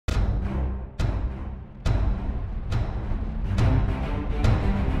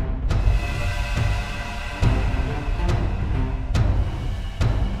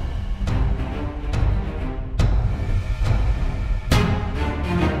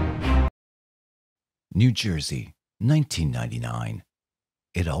New Jersey, 1999.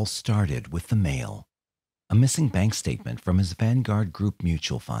 It all started with the mail. A missing bank statement from his Vanguard Group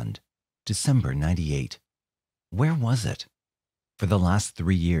mutual fund. December 98. Where was it? For the last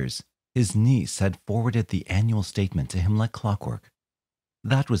 3 years, his niece had forwarded the annual statement to him like clockwork.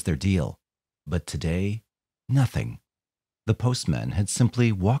 That was their deal. But today, nothing. The postman had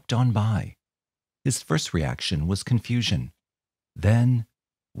simply walked on by. His first reaction was confusion. Then,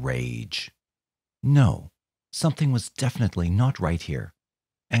 rage. No, something was definitely not right here.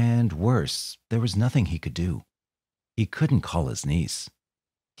 And worse, there was nothing he could do. He couldn't call his niece.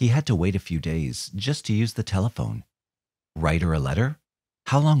 He had to wait a few days just to use the telephone. Write her a letter?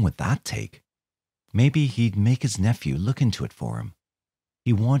 How long would that take? Maybe he'd make his nephew look into it for him.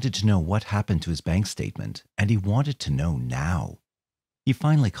 He wanted to know what happened to his bank statement, and he wanted to know now. He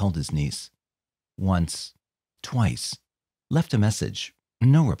finally called his niece. Once, twice. Left a message.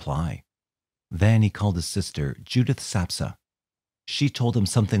 No reply. Then he called his sister, Judith Sapsa. She told him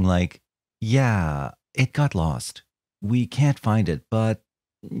something like, "Yeah, it got lost. We can't find it, but,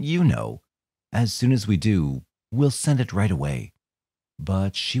 as soon as we do, we'll send it right away."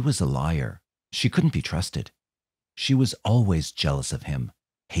 But she was a liar. She couldn't be trusted. She was always jealous of him,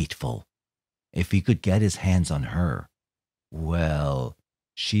 hateful. If he could get his hands on her, well,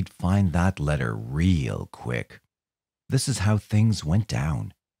 she'd find that letter real quick. This is how things went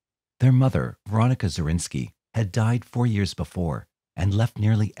down. Their mother, Veronica Zarinsky, had died 4 years before and left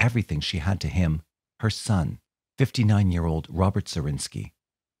nearly everything she had to him, her son, 59-year-old Robert Zarinsky.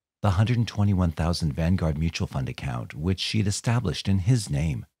 The $121,000 Vanguard Mutual Fund account, which she'd established in his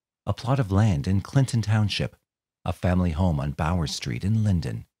name, a plot of land in Clinton Township, a family home on Bowers Street in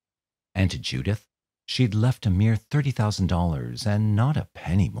Linden. And to Judith, she'd left a mere $30,000 and not a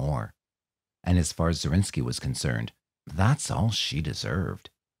penny more. And as far as Zarinsky was concerned, that's all she deserved.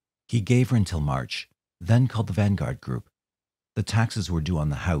 He gave her until March, then called the Vanguard Group. The taxes were due on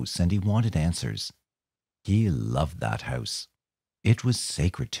the house and he wanted answers. He loved that house. It was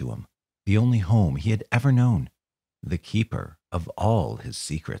sacred to him, the only home he had ever known, the keeper of all his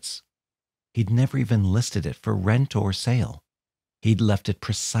secrets. He'd never even listed it for rent or sale. He'd left it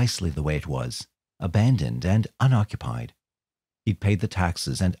precisely the way it was, abandoned and unoccupied. He'd paid the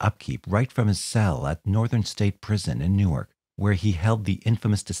taxes and upkeep right from his cell at Northern State Prison in Newark, where he held the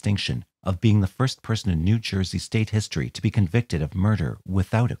infamous distinction of being the first person in New Jersey state history to be convicted of murder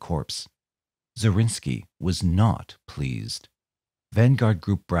without a corpse. Zarinsky was not pleased. Vanguard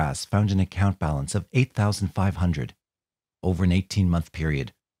Group brass found an account balance of $8,500. Over an 18-month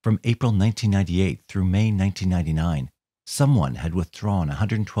period, from April 1998 through May 1999, someone had withdrawn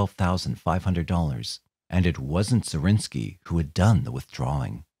 $112,500, and it wasn't Zarinsky who had done the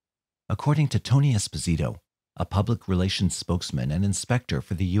withdrawing. According to Tony Esposito, a public relations spokesman and inspector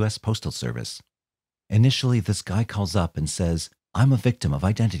for the U.S. Postal Service. Initially, this guy calls up and says, "I'm a victim of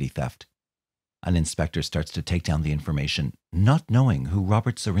identity theft." An inspector starts to take down the information, not knowing who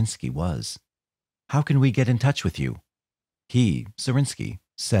Robert Zarinsky was. "How can we get in touch with you?" He, Zarinsky,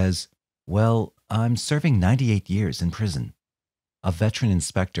 says, "Well, I'm serving 98 years in prison." A veteran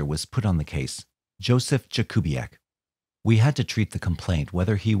inspector was put on the case, Joseph Jakubiak. "We had to treat the complaint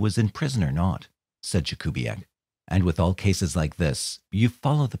whether he was in prison or not," said Jakubiak. "And with all cases like this, you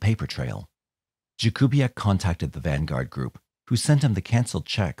follow the paper trail." Jakubiak contacted the Vanguard Group, who sent him the canceled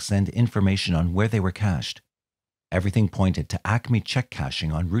checks and information on where they were cashed. Everything pointed to Acme check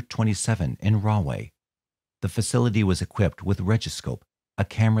cashing on Route 27 in Rahway. The facility was equipped with Regiscope, a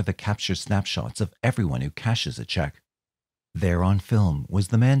camera that captures snapshots of everyone who cashes a check. There on film was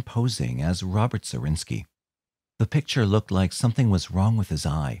the man posing as Robert Zarinsky. The picture looked like something was wrong with his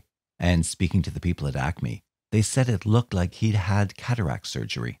eye, and speaking to the people at Acme, they said it looked like he'd had cataract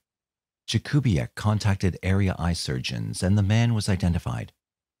surgery. Jakubiak contacted area eye surgeons and the man was identified.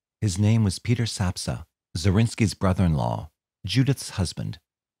 His name was Peter Sapsa, Zarinsky's brother-in-law, Judith's husband.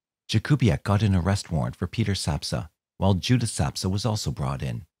 Jakubiak got an arrest warrant for Peter Sapsa, while Judith Sapsa was also brought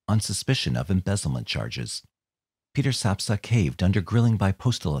in, on suspicion of embezzlement charges. Peter Sapsa caved under grilling by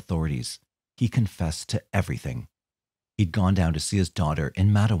postal authorities. He confessed to everything. He'd gone down to see his daughter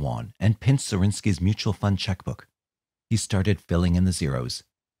in Matawan and pinched Zarinsky's mutual fund checkbook. He started filling in the zeros,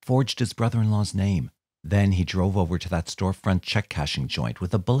 forged his brother-in-law's name. Then he drove over to that storefront check-cashing joint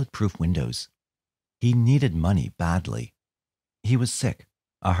with the bulletproof windows. He needed money badly. He was sick.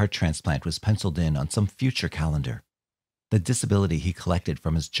 A heart transplant was penciled in on some future calendar. The disability he collected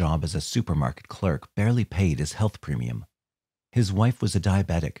from his job as a supermarket clerk barely paid his health premium. His wife was a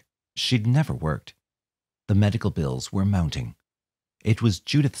diabetic. She'd never worked. The medical bills were mounting. It was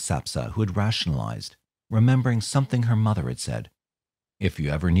Judith Sapsa who had rationalized, remembering something her mother had said. "If you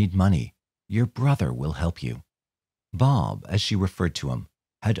ever need money, Your brother will help you. Bob, as she referred to him,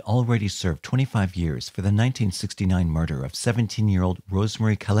 had already served 25 years for the 1969 murder of 17-year-old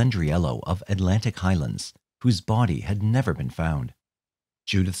Rosemary Calendriello of Atlantic Highlands, whose body had never been found.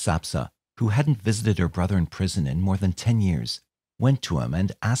 Judith Sapsa, who hadn't visited her brother in prison in more than 10 years, went to him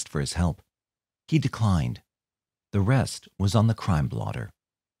and asked for his help. He declined. The rest was on the crime blotter.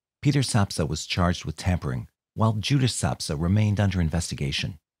 Peter Sapsa was charged with tampering, while Judith Sapsa remained under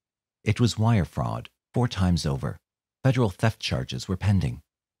investigation. It was wire fraud 4 times over. Federal theft charges were pending.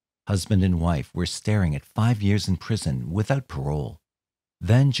 Husband and wife were staring at 5 years in prison without parole.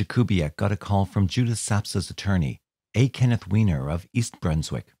 Then Jakubiec got a call from Judith Sapsa's attorney, A. Kenneth Weiner of East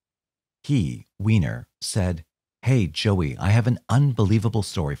Brunswick. He, Weiner, said, "Hey, Joey, I have an unbelievable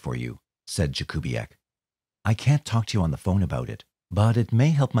story for you," said Jakubiec. "I can't talk to you on the phone about it, but it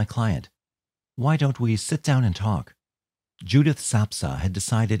may help my client. Why don't we sit down and talk?" Judith Sapsa had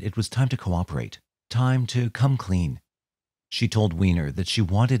decided it was time to cooperate, time to come clean. She told Weiner that she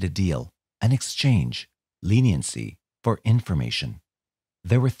wanted a deal, an exchange, leniency for information.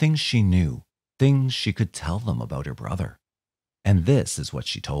 There were things she knew, things she could tell them about her brother. And this is what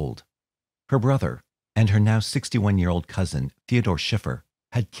she told. Her brother and her now 61-year-old cousin, Theodore Schiffer,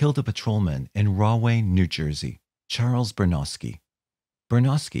 had killed a patrolman in Rahway, New Jersey, Charles Bernowski.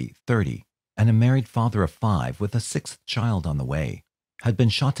 Bernowski, 30, and a married father of 5 with a 6th child on the way, had been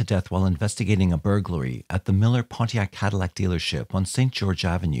shot to death while investigating a burglary at the Miller Pontiac Cadillac dealership on St. George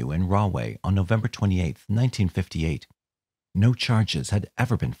Avenue in Rahway on November 28, 1958. No charges had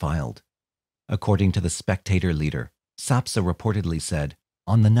ever been filed. According to the Spectator leader, Sapsa reportedly said,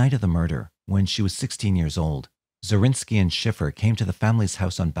 on the night of the murder, when she was 16 years old, Zarinsky and Schiffer came to the family's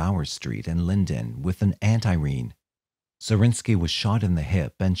house on Bowers Street in Linden with an Aunt Irene. Zarinsky was shot in the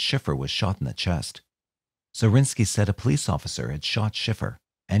hip and Schiffer was shot in the chest. Zarinsky said a police officer had shot Schiffer,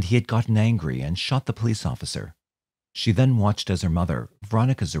 and he had gotten angry and shot the police officer. She then watched as her mother,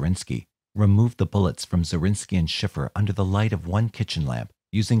 Veronica Zarinsky, removed the bullets from Zarinsky and Schiffer under the light of one kitchen lamp,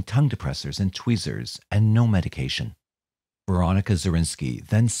 using tongue depressors and tweezers and no medication. Veronica Zarinsky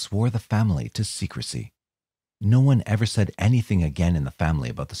then swore the family to secrecy. No one ever said anything again in the family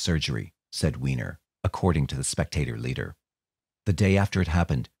about the surgery, said Weiner, according to the Spectator leader. The day after it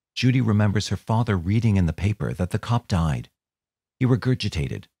happened, Judy remembers her father reading in the paper that the cop died. He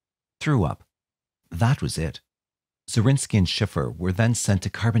regurgitated, threw up. That was it. Zarinsky and Schiffer were then sent to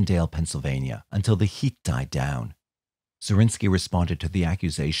Carbondale, Pennsylvania, until the heat died down. Zarinsky responded to the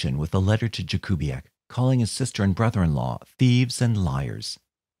accusation with a letter to Jakubiec, calling his sister and brother-in-law thieves and liars.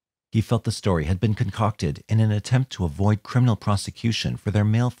 He felt the story had been concocted in an attempt to avoid criminal prosecution for their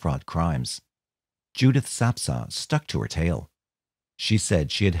mail fraud crimes. Judith Sapsa stuck to her tale. She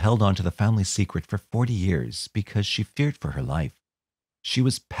said she had held on to the family secret for 40 years because she feared for her life. She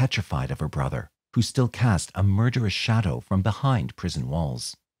was petrified of her brother, who still cast a murderous shadow from behind prison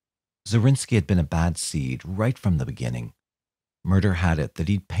walls. Zarinsky had been a bad seed right from the beginning. Murder had it that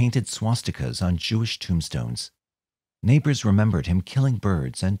he'd painted swastikas on Jewish tombstones. Neighbors remembered him killing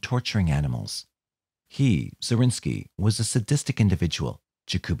birds and torturing animals. He, Zarinsky, was a sadistic individual,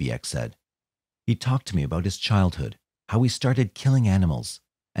 Jakubiec said. He talked to me about his childhood, how he started killing animals,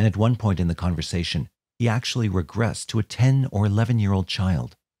 and at one point in the conversation, he actually regressed to a 10 or 11-year-old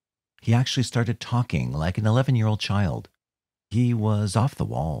child. He actually started talking like an 11-year-old child. He was off the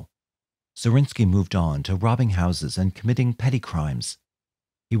wall. Zarinsky moved on to robbing houses and committing petty crimes.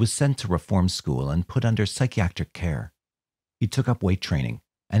 He was sent to reform school and put under psychiatric care. He took up weight training,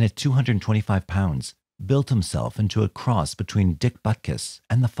 and at 225 pounds, built himself into a cross between Dick Butkus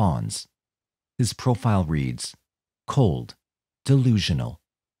and the Fawns. His profile reads, cold, delusional,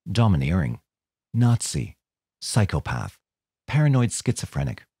 domineering, Nazi, psychopath, paranoid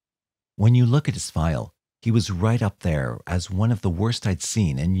schizophrenic. When you look at his file, he was right up there as one of the worst I'd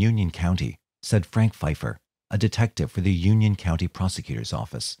seen in Union County, said Frank Pfeiffer, a detective for the Union County Prosecutor's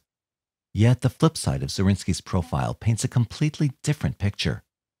Office. Yet the flip side of Zarinsky's profile paints a completely different picture.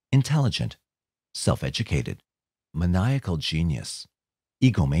 Intelligent, self-educated, maniacal genius,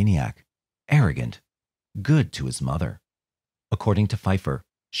 egomaniac, arrogant, good to his mother. According to Pfeiffer,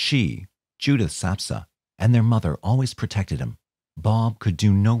 she, Judith Sapsa, and their mother always protected him. Bob could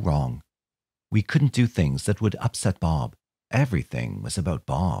do no wrong. We couldn't do things that would upset Bob. Everything was about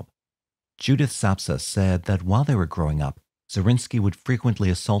Bob. Judith Sapsa said that while they were growing up, Zarinsky would frequently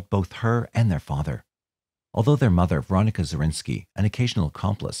assault both her and their father. Although their mother, Veronica Zarinsky, an occasional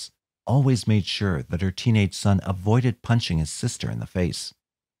accomplice, always made sure that her teenage son avoided punching his sister in the face.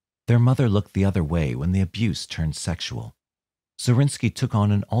 Their mother looked the other way when the abuse turned sexual. Zarinsky took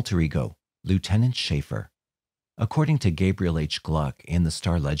on an alter ego, Lieutenant Schaefer. According to Gabriel H. Gluck in the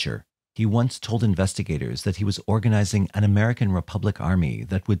Star Ledger, He once told investigators that he was organizing an American Republic army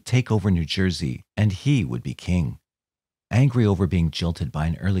that would take over New Jersey and he would be king. Angry over being jilted by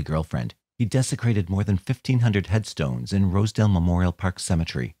an early girlfriend, he desecrated more than 1,500 headstones in Rosedale Memorial Park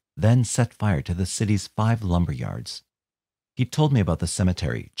Cemetery, then set fire to the city's 5 lumber yards. He told me about the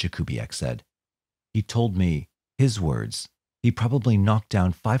cemetery, Jakubiec said. He told me, his words, he probably knocked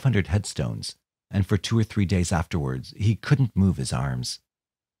down 500 headstones, and for 2 or 3 days afterwards, he couldn't move his arms.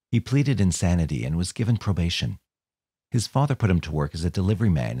 He pleaded insanity and was given probation. His father put him to work as a delivery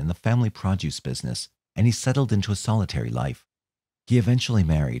man in the family produce business, and he settled into a solitary life. He eventually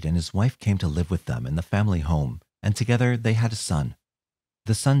married, and his wife came to live with them in the family home, and together they had a son.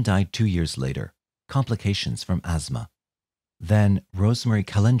 The son died 2 years later, complications from asthma. Then Rosemary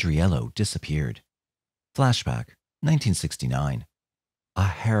Calendriello disappeared. Flashback, 1969. A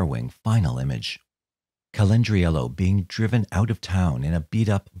harrowing final image. Calendriello being driven out of town in a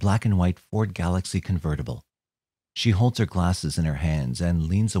beat-up black and white Ford Galaxy convertible. She holds her glasses in her hands and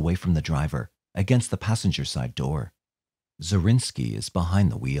leans away from the driver, against the passenger side door. Zarinsky is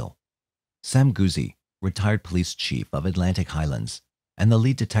behind the wheel. Sam Guzzi, retired police chief of Atlantic Highlands, and the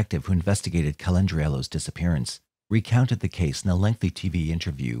lead detective who investigated Calendriello's disappearance, recounted the case in a lengthy TV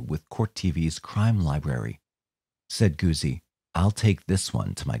interview with Court TV's Crime Library. Said Guzzi, "I'll take this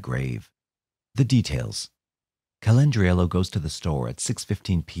one to my grave." The details. Calendriello goes to the store at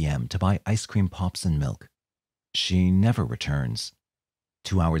 6:15 p.m. to buy ice cream pops and milk. She never returns.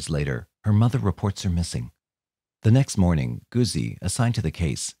 2 hours later, her mother reports her missing. The next morning, Guzzi, assigned to the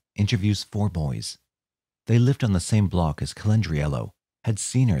case, interviews 4 boys. They lived on the same block as Calendriello, had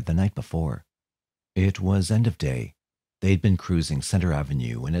seen her the night before. It was end of day. They had been cruising Center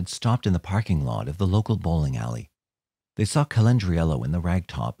Avenue and had stopped in the parking lot of the local bowling alley. They saw Calendriello in the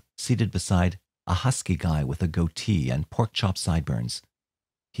ragtop, seated beside a husky guy with a goatee and pork chop sideburns.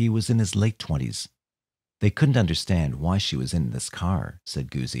 He was in his late 20s. They couldn't understand why she was in this car,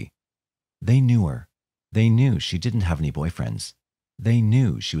 said Guzzi. They knew her. They knew she didn't have any boyfriends. They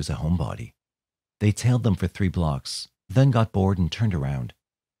knew she was a homebody. They tailed them for 3 blocks, then got bored and turned around.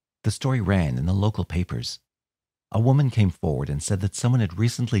 The story ran in the local papers. A woman came forward and said that someone had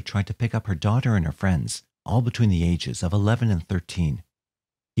recently tried to pick up her daughter and her friends, all between the ages of 11 and 13.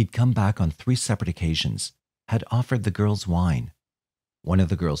 He'd come back on 3 separate occasions, had offered the girls wine. One of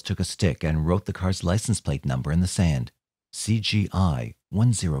the girls took a stick and wrote the car's license plate number in the sand, CGI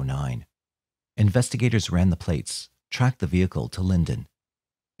 109. Investigators ran the plates, tracked the vehicle to Linden.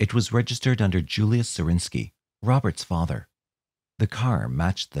 It was registered under Julius Zarinsky, Robert's father. The car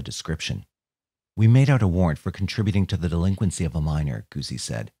matched the description. We made out a warrant for contributing to the delinquency of a minor, Guzzi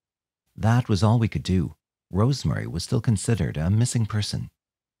said. That was all we could do. Rosemary was still considered a missing person.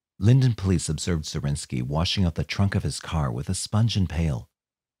 Linden police observed Zarinsky washing out the trunk of his car with a sponge and pail.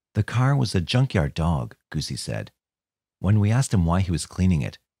 The car was a junkyard dog, Guzzi said. When we asked him why he was cleaning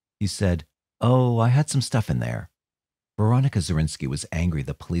it, he said, "Oh, I had some stuff in there." Veronica Zarinsky was angry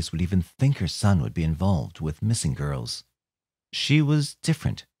the police would even think her son would be involved with missing girls. She was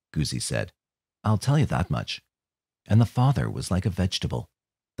different, Guzzi said. I'll tell you that much. And the father was like a vegetable.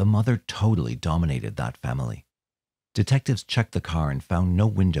 The mother totally dominated that family. Detectives checked the car and found no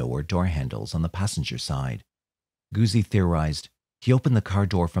window or door handles on the passenger side. Guzzi theorized he opened the car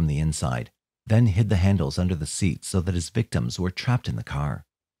door from the inside, then hid the handles under the seat so that his victims were trapped in the car.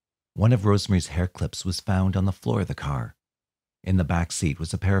 One of Rosemary's hair clips was found on the floor of the car. In the back seat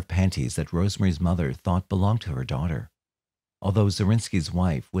was a pair of panties that Rosemary's mother thought belonged to her daughter. Although Zarinsky's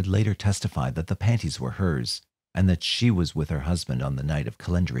wife would later testify that the panties were hers and that she was with her husband on the night of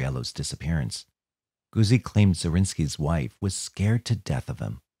Calendriello's disappearance. Guzzi claimed Zarinsky's wife was scared to death of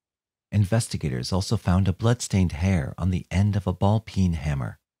him. Investigators also found a blood-stained hair on the end of a ball-peen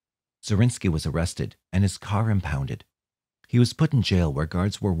hammer. Zarinsky was arrested and his car impounded. He was put in jail where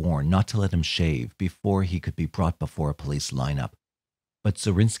guards were warned not to let him shave before he could be brought before a police lineup. But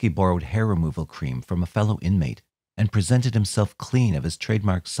Zarinsky borrowed hair removal cream from a fellow inmate and presented himself clean of his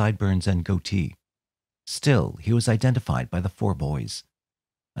trademark sideburns and goatee. Still, he was identified by the 4 boys.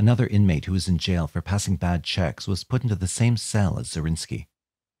 Another inmate who was in jail for passing bad checks was put into the same cell as Zarinsky.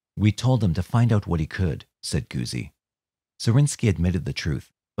 We told him to find out what he could, said Guzzi. Zarinsky admitted the truth,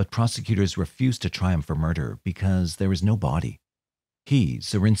 but prosecutors refused to try him for murder because there was no body. He,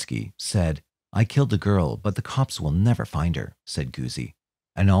 Zarinsky, said, "I killed a girl, but the cops will never find her," said Guzzi,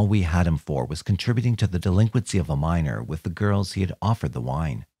 and all we had him for was contributing to the delinquency of a minor with the girls he had offered the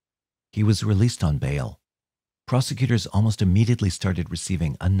wine. He was released on bail. Prosecutors almost immediately started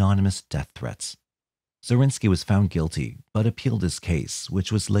receiving anonymous death threats. Zarinsky was found guilty, but appealed his case,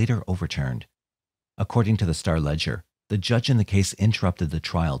 which was later overturned. According to the Star Ledger, The judge in the case interrupted the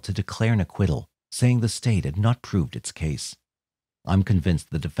trial to declare an acquittal, saying the state had not proved its case. I'm convinced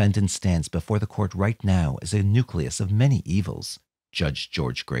the defendant stands before the court right now as a nucleus of many evils, Judge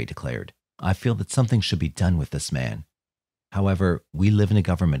George Gray declared. I feel that something should be done with this man. However, we live in a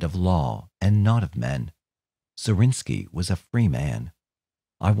government of law and not of men. Zarinsky was a free man.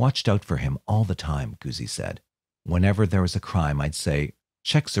 I watched out for him all the time, Guzzi said. Whenever there was a crime, I'd say,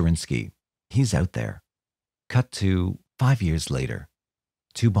 check Zarinsky. He's out there. Cut to 5 years later.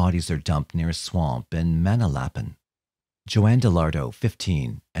 2 bodies are dumped near a swamp in Manalapan. Joanne Delardo,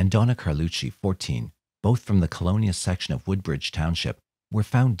 15, and Donna Carlucci, 14, both from the Colonia section of Woodbridge Township, were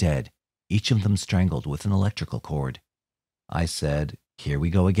found dead, each of them strangled with an electrical cord. I said, here we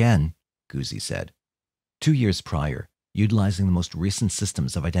go again, Guzzi said. 2 years prior, utilizing the most recent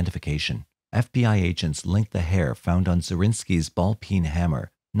systems of identification, FBI agents linked the hair found on Zarinsky's ball-peen hammer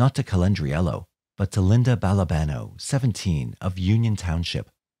not to Calendriello, but to Linda Balabano, 17, of Union Township,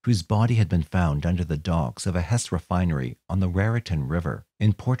 whose body had been found under the docks of a Hess refinery on the Raritan River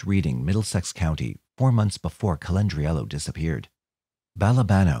in Port Reading, Middlesex County, 4 months before Calendriello disappeared.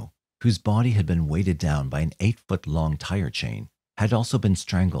 Balabano, whose body had been weighted down by an 8-foot-long tire chain, had also been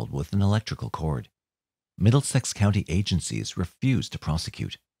strangled with an electrical cord. Middlesex County agencies refused to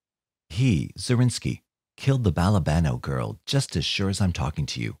prosecute. He, Zarinsky, killed the Balabano girl just as sure as I'm talking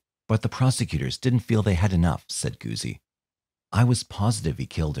to you, but the prosecutors didn't feel they had enough, said Guzzi. I was positive he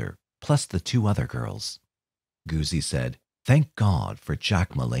killed her, plus the 2 other girls. Guzzi said, thank God for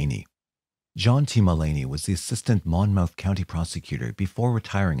Jack Mullaney. John T. Mullaney was the assistant Monmouth County prosecutor before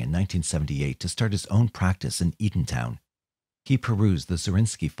retiring in 1978 to start his own practice in Eatontown. He perused the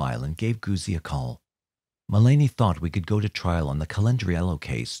Zarinsky file and gave Guzzi a call. Mullaney thought we could go to trial on the Calendriello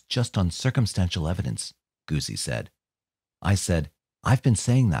case just on circumstantial evidence, Guzzi said. I said, I've been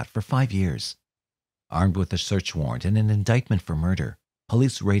saying that for 5 years. Armed with a search warrant and an indictment for murder,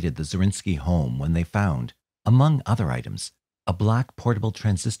 police raided the Zarinsky home when they found, among other items, a black portable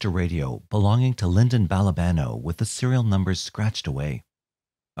transistor radio belonging to Linden Balabano with the serial numbers scratched away.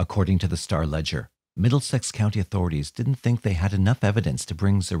 According to the Star-Ledger, Middlesex County authorities didn't think they had enough evidence to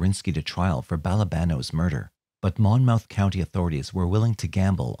bring Zarinsky to trial for Balabano's murder, but Monmouth County authorities were willing to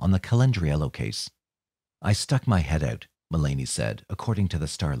gamble on the Calendriello case. I stuck my head out, Mullaney said, according to the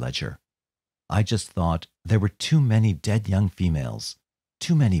Star-Ledger. I just thought there were too many dead young females,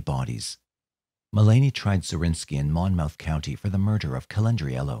 too many bodies. Mullaney tried Zarinsky in Monmouth County for the murder of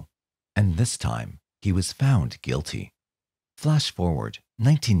Calendriello, and this time he was found guilty. Flash forward,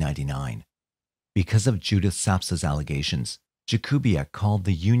 1999. Because of Judith Sapsa's allegations, Jakubiak called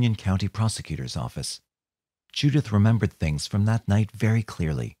the Union County Prosecutor's Office. Judith remembered things from that night very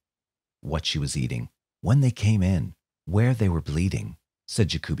clearly. What she was eating, when they came in, where they were bleeding, said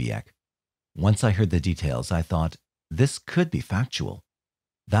Jakubiak. Once I heard the details, I thought, this could be factual.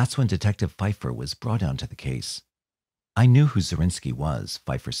 That's when Detective Pfeiffer was brought onto the case. I knew who Zarinsky was,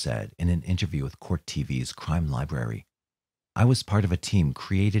 Pfeiffer said in an interview with Court TV's Crime Library. I was part of a team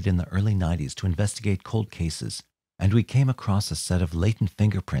created in the early 90s to investigate cold cases, and we came across a set of latent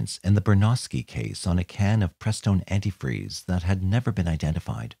fingerprints in the Bernowski case on a can of Prestone antifreeze that had never been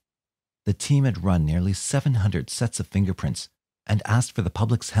identified. The team had run nearly 700 sets of fingerprints and asked for the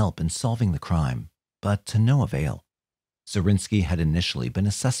public's help in solving the crime, but to no avail. Zarinsky had initially been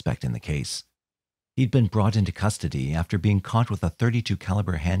a suspect in the case. He'd been brought into custody after being caught with a .32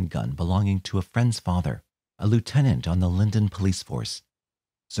 caliber handgun belonging to a friend's father, a lieutenant on the Linden police force.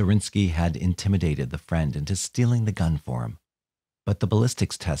 Zarinsky had intimidated the friend into stealing the gun for him. But the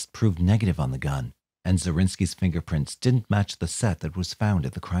ballistics test proved negative on the gun, and Zarinsky's fingerprints didn't match the set that was found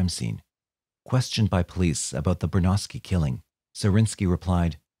at the crime scene. Questioned by police about the Bernowski killing, Zarinsky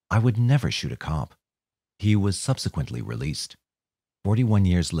replied, I would never shoot a cop. He was subsequently released. 41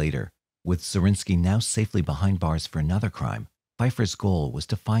 years later, with Zarinsky now safely behind bars for another crime, Pfeiffer's goal was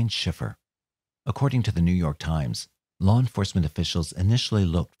to find Schiffer. According to the New York Times, law enforcement officials initially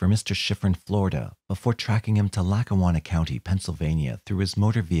looked for Mr. Schiffer in Florida before tracking him to Lackawanna County, Pennsylvania through his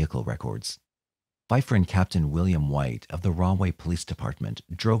motor vehicle records. Pfeiffer and Captain William White of the Rahway Police Department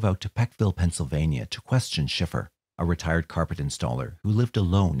drove out to Peckville, Pennsylvania to question Schiffer, a retired carpet installer who lived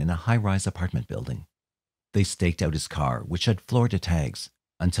alone in a high-rise apartment building. They staked out his car, which had Florida tags,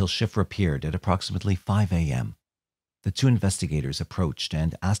 until Schiffer appeared at approximately 5 a.m. The 2 investigators approached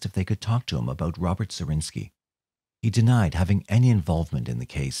and asked if they could talk to him about Robert Zarinsky. He denied having any involvement in the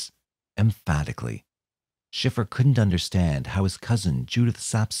case, emphatically. Schiffer couldn't understand how his cousin Judith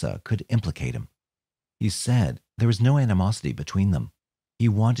Sapsa could implicate him. He said there was no animosity between them. He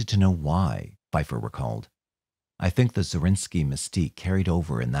wanted to know why, Pfeiffer recalled. I think the Zarinsky mystique carried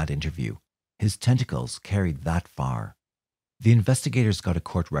over in that interview. His tentacles carried that far. The investigators got a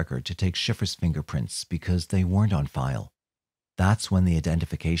court record to take Schiffer's fingerprints because they weren't on file. That's when the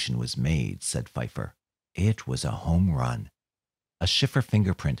identification was made, said Pfeiffer. It was a home run. A Schiffer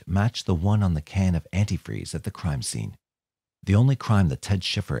fingerprint matched the one on the can of antifreeze at the crime scene. The only crime that Ted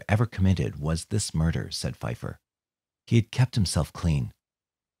Schiffer ever committed was this murder, said Pfeiffer. He had kept himself clean.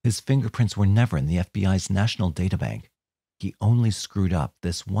 His fingerprints were never in the FBI's National Databank. He only screwed up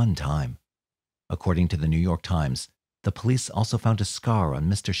this one time. According to the New York Times, the police also found a scar on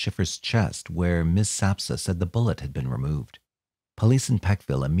Mr. Schiffer's chest where Ms. Sapsa said the bullet had been removed. Police in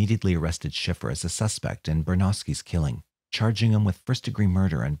Peckville immediately arrested Schiffer as a suspect in Bernowski's killing, charging him with first-degree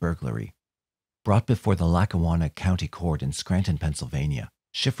murder and burglary. Brought before the Lackawanna County Court in Scranton, Pennsylvania,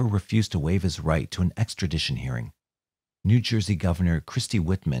 Schiffer refused to waive his right to an extradition hearing. New Jersey Governor Christy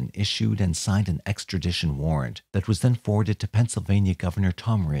Whitman issued and signed an extradition warrant that was then forwarded to Pennsylvania Governor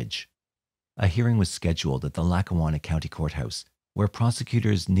Tom Ridge. A hearing was scheduled at the Lackawanna County Courthouse, where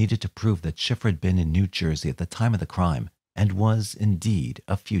prosecutors needed to prove that Schiffer had been in New Jersey at the time of the crime and was, indeed,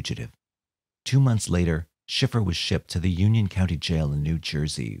 a fugitive. 2 months later, Schiffer was shipped to the Union County Jail in New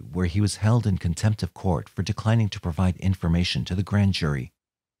Jersey, where he was held in contempt of court for declining to provide information to the grand jury.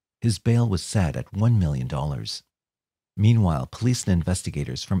 His bail was set at $1 million. Meanwhile, police and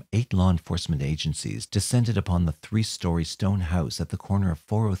investigators from 8 law enforcement agencies descended upon the 3-story stone house at the corner of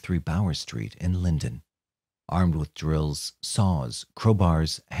 403 Bauer Street in Linden. Armed with drills, saws,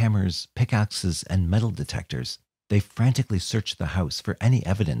 crowbars, hammers, pickaxes, and metal detectors, they frantically searched the house for any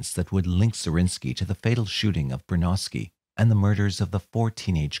evidence that would link Zarinsky to the fatal shooting of Bernowski and the murders of the 4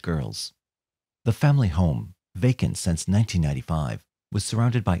 teenage girls. The family home, vacant since 1995, was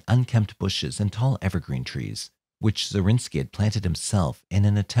surrounded by unkempt bushes and tall evergreen trees, which Zarinsky had planted himself in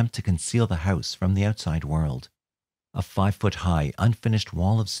an attempt to conceal the house from the outside world. A 5-foot-high, unfinished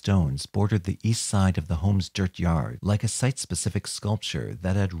wall of stones bordered the east side of the home's dirt yard like a site-specific sculpture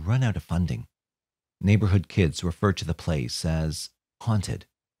that had run out of funding. Neighborhood kids referred to the place as haunted.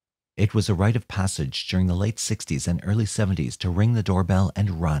 It was a rite of passage during the late 60s and early 70s to ring the doorbell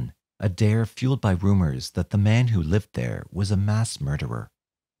and run, a dare fueled by rumors that the man who lived there was a mass murderer.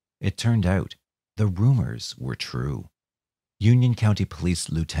 It turned out the rumors were true. Union County Police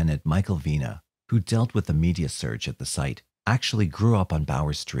Lieutenant Michael Vina, who dealt with the media surge at the site, actually grew up on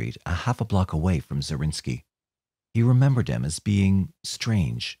Bauer Street, a half a block away from Zarinsky. He remembered him as being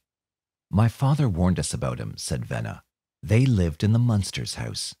strange. "My father warned us about him," said Vena. "They lived in the Munsters'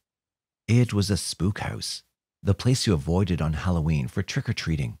 house. It was a spook house, the place you avoided on Halloween for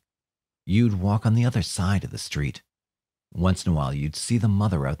trick-or-treating. You'd walk on the other side of the street. Once in a while you'd see the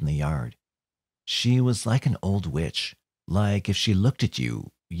mother out in the yard. She was like an old witch, like if she looked at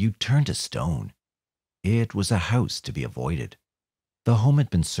you, you'd turn to stone. It was a house to be avoided." The home had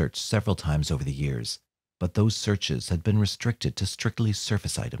been searched several times over the years, but those searches had been restricted to strictly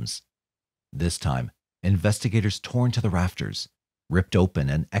surface items. This time, investigators tore into the rafters, ripped open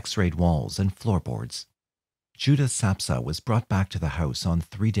and x-rayed walls and floorboards. Judith Sapsa was brought back to the house on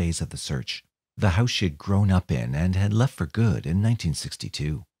 3 days of the search, the house she had grown up in and had left for good in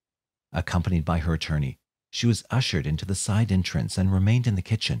 1962. Accompanied by her attorney, she was ushered into the side entrance and remained in the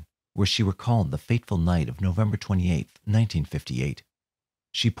kitchen, where she recalled the fateful night of November 28, 1958.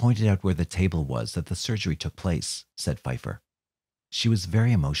 "She pointed out where the table was that the surgery took place," said Pfeiffer. "She was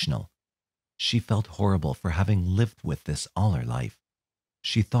very emotional. She felt horrible for having lived with this all her life.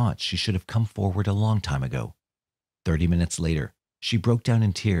 She thought she should have come forward a long time ago. 30 minutes later, she broke down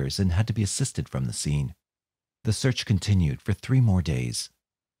in tears and had to be assisted from the scene. The search continued for 3 more days.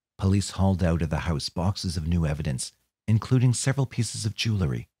 Police hauled out of the house boxes of new evidence, including several pieces of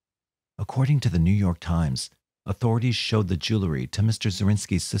jewelry. According to the New York Times, authorities showed the jewelry to Mr.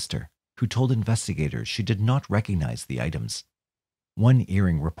 Zarinsky's sister, who told investigators she did not recognize the items. One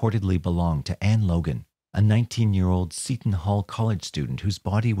earring reportedly belonged to Ann Logan, a 19-year-old Seton Hall College student whose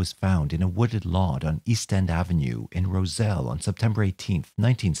body was found in a wooded lot on East End Avenue in Roselle on September 18,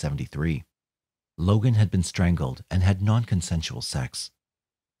 1973. Logan had been strangled and had non-consensual sex.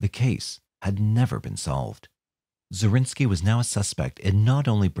 The case had never been solved. Zarinsky was now a suspect in not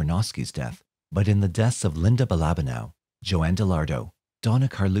only Bernowski's death, but in the deaths of Linda Balabanow, Joanne DeLardo, Donna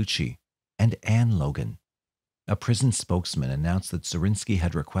Carlucci, and Ann Logan. A prison spokesman announced that Zarinsky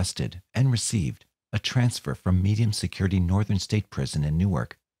had requested and received a transfer from medium-security Northern State Prison in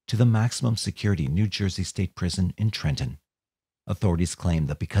Newark to the maximum security New Jersey State Prison in Trenton. Authorities claimed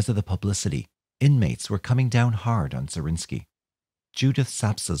that because of the publicity, inmates were coming down hard on Zarinsky. Judith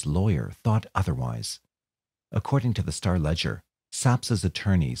Sapsa's lawyer thought otherwise. According to the Star-Ledger, Sapsa's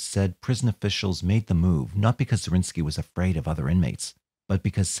attorney said prison officials made the move not because Zarinsky was afraid of other inmates, but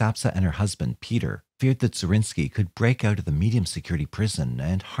because Sapsa and her husband, Peter, feared that Zarinsky could break out of the medium-security prison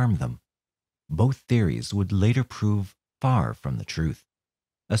and harm them. Both theories would later prove far from the truth.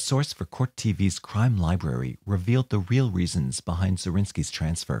 A source for Court TV's crime library revealed the real reasons behind Zarinsky's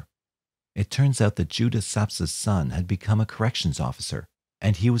transfer. It turns out that Judith Sapsa's son had become a corrections officer,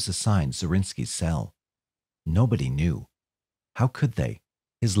 and he was assigned Zarinsky's cell. Nobody knew. How could they?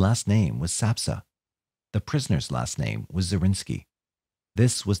 His last name was Sapsa. The prisoner's last name was Zarinsky.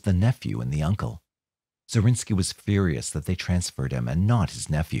 This was the nephew and the uncle. Zarinsky was furious that they transferred him and not his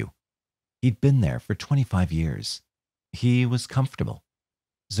nephew. He'd been there for 25 years. He was comfortable.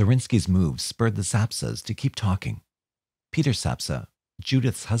 Zarinsky's move spurred the Sapsas to keep talking. Peter Sapsa,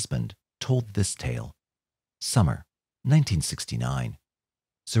 Judith's husband, told this tale. Summer, 1969.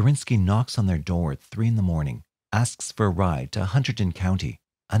 Zarinsky knocks on their door at 3 a.m, asks for a ride to Hunterdon County,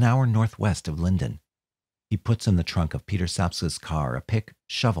 an hour northwest of Linden. He puts in the trunk of Peter Sapsa's car a pick,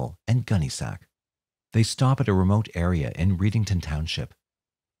 shovel, and gunny sack. They stop at a remote area in Readington Township.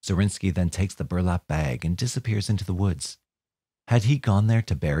 Zarinsky then takes the burlap bag and disappears into the woods. Had he gone there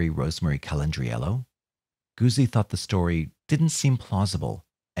to bury Rosemary Calandriello? Guzzi thought the story didn't seem plausible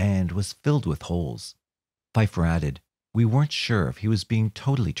and was filled with holes. Pfeiffer added, "We weren't sure if he was being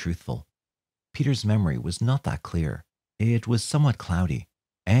totally truthful. Peter's memory was not that clear. It was somewhat cloudy,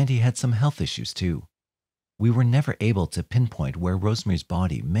 and he had some health issues too. We were never able to pinpoint where Rosemary's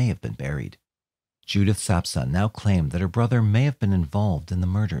body may have been buried." Judith Sapsa now claimed that her brother may have been involved in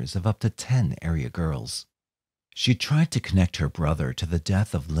the murders of up to 10 area girls. She tried to connect her brother to the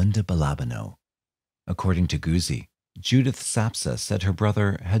death of Linda Balabino. According to Guzzi, Judith Sapsa said her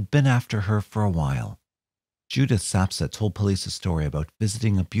brother had been after her for a while. Judith Sapsa told police a story about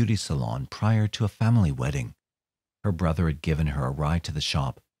visiting a beauty salon prior to a family wedding. Her brother had given her a ride to the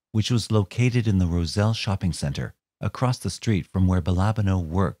shop, which was located in the Roselle Shopping Center, across the street from where Balabino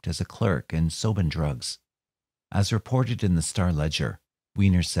worked as a clerk in Sobin Drugs. As reported in the Star Ledger,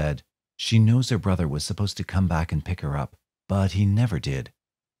 Wiener said, "She knows her brother was supposed to come back and pick her up, but he never did.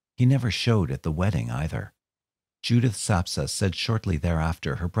 He never showed at the wedding either." Judith Sapsa said shortly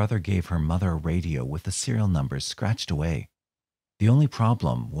thereafter her brother gave her mother a radio with the serial numbers scratched away. The only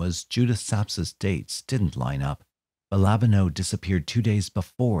problem was Judith Sapsa's dates didn't line up. Balabino disappeared 2 days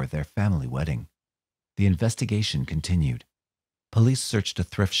before their family wedding. The investigation continued. Police searched a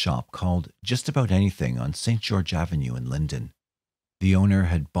thrift shop called Just About Anything on St. George Avenue in Linden. The owner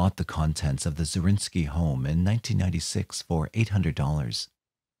had bought the contents of the Zarinsky home in 1996 for $800.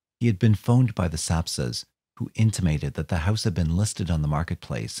 He had been phoned by the Sapsas, who intimated that the house had been listed on the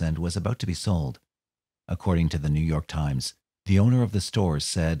marketplace and was about to be sold. According to the New York Times, the owner of the store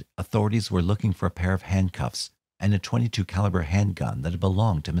said authorities were looking for a pair of handcuffs and a .22 caliber handgun that had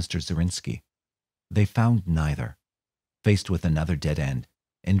belonged to Mr. Zarinsky. They found neither. Faced with another dead end,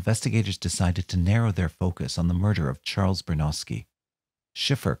 investigators decided to narrow their focus on the murder of Charles Bernowski.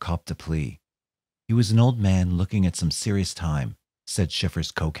 Schiffer copped a plea. He was an old man looking at some serious time, said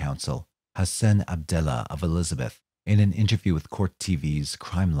Schiffer's co-counsel, Hassan Abdallah of Elizabeth, in an interview with Court TV's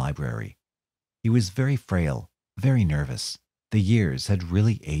Crime Library. He was very frail, very nervous. The years had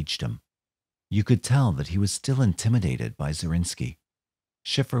really aged him. You could tell that he was still intimidated by Zarinsky.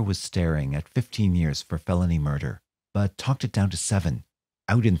 Schiffer was staring at 15 years for felony murder, but talked it down to 7,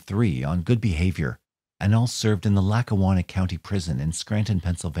 out in 3 on good behavior, and all served in the Lackawanna County Prison in Scranton,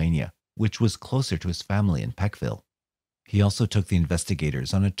 Pennsylvania, which was closer to his family in Peckville. He also took the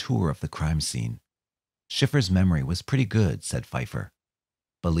investigators on a tour of the crime scene. Schiffer's memory was pretty good, said Pfeiffer.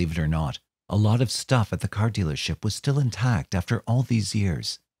 Believe it or not, a lot of stuff at the car dealership was still intact after all these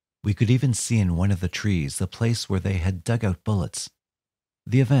years. We could even see in one of the trees the place where they had dug out bullets.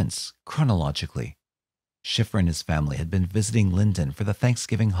 The events, chronologically. Schiffer and his family had been visiting Linden for the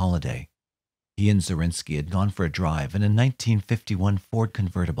Thanksgiving holiday. He and Zarinsky had gone for a drive in a 1951 Ford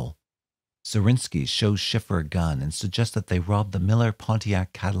convertible. Zarinsky shows Schiffer a gun and suggests that they rob the Miller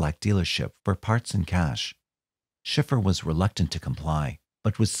Pontiac Cadillac dealership for parts and cash. Schiffer was reluctant to comply,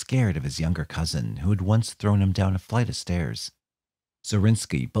 but was scared of his younger cousin, who had once thrown him down a flight of stairs.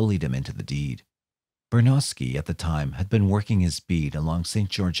 Zarinsky bullied him into the deed. Bernowski, at the time, had been working his beat along St.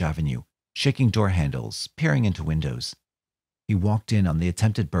 George Avenue, shaking door handles, peering into windows. He walked in on the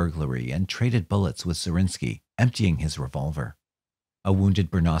attempted burglary and traded bullets with Zarinsky, emptying his revolver. A wounded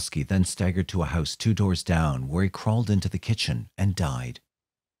Bernowski then staggered to a house 2 doors down, where he crawled into the kitchen and died.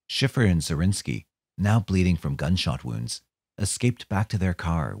 Schiffer and Zarinsky, now bleeding from gunshot wounds, escaped back to their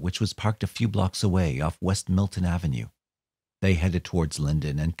car, which was parked a few blocks away off West Milton Avenue. They headed towards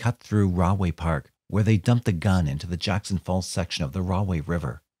Linden and cut through Rahway Park, where they dumped the gun into the Jackson Falls section of the Rahway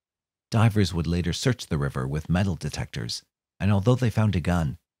River. Divers would later search the river with metal detectors, and although they found a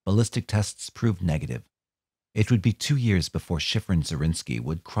gun, ballistic tests proved negative. It would be 2 years before Schiffer and Zarinsky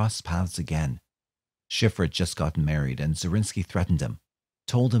would cross paths again. Schiffer had just gotten married, and Zarinsky threatened him,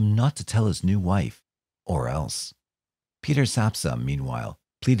 told him not to tell his new wife, or else. Peter Sapsa, meanwhile,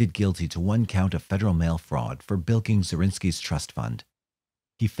 pleaded guilty to 1 count of federal mail fraud for bilking Zarinsky's trust fund.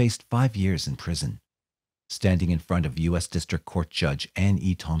 He faced 5 years in prison. Standing in front of U.S. District Court Judge Ann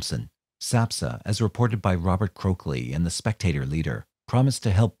E. Thompson, Sapsa, as reported by Robert Crockley in the Spectator Leader, promised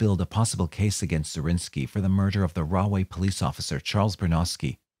to help build a possible case against Zarinsky for the murder of the Rahway police officer Charles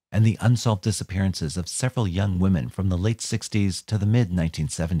Bernowski and the unsolved disappearances of several young women from the late 60s to the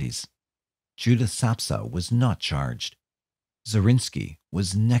mid-1970s. Judith Sapsa was not charged. Zarinsky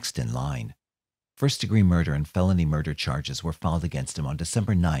was next in line. First-degree murder and felony murder charges were filed against him on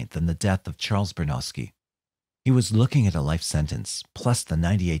December 9th in the death of Charles Bernowski. He was looking at a life sentence, plus the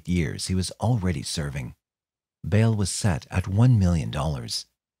 98 years he was already serving. Bail was set at $1 million.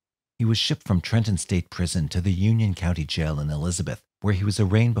 He was shipped from Trenton State Prison to the Union County Jail in Elizabeth, where he was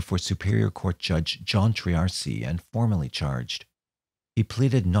arraigned before Superior Court Judge John Triarci and formally charged. He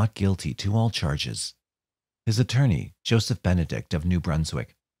pleaded not guilty to all charges. His attorney, Joseph Benedict of New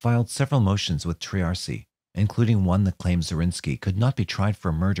Brunswick, filed several motions with Triarci, including one that claimed Zarinsky could not be tried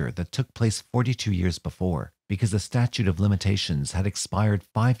for murder that took place 42 years before because the statute of limitations had expired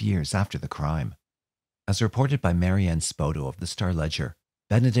 5 years after the crime. As reported by Marianne Spoto of the Star-Ledger,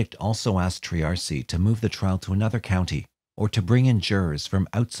 Benedict also asked Triarci to move the trial to another county or to bring in jurors from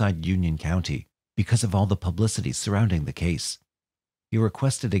outside Union County because of all the publicity surrounding the case. He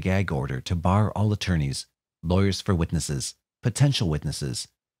requested a gag order to bar all attorneys, lawyers for witnesses, potential witnesses,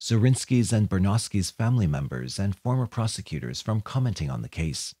 Zarinsky's and Bernowski's family members, and former prosecutors from commenting on the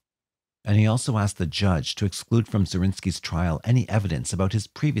case. And he also asked the judge to exclude from Zarinsky's trial any evidence about his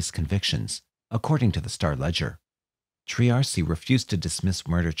previous convictions, according to the Star-Ledger. Triarci refused to dismiss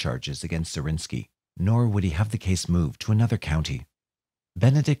murder charges against Zarinsky, nor would he have the case moved to another county.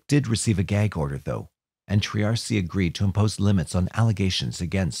 Benedict did receive a gag order, though, and Triarci agreed to impose limits on allegations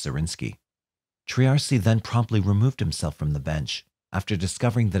against Zarinsky. Triarci then promptly removed himself from the bench after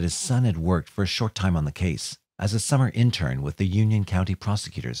discovering that his son had worked for a short time on the case as a summer intern with the Union County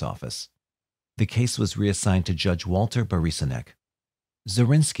Prosecutor's Office. The case was reassigned to Judge Walter Barisonek.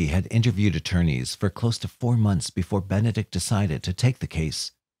 Zarinsky had interviewed attorneys for close to 4 months before Benedict decided to take the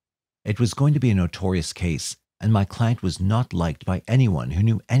case. It was going to be a notorious case, and my client was not liked by anyone who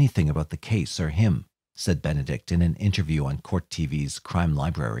knew anything about the case or him, said Benedict in an interview on Court TV's Crime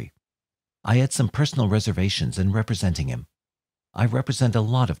Library. I had some personal reservations in representing him. I represent a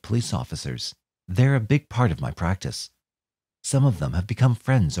lot of police officers. They're a big part of my practice. Some of them have become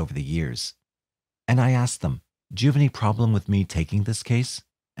friends over the years. And I asked them, do you have any problem with me taking this case?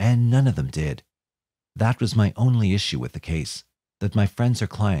 And none of them did. That was my only issue with the case, that my friends or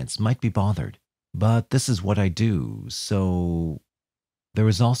clients might be bothered. But this is what I do, so... There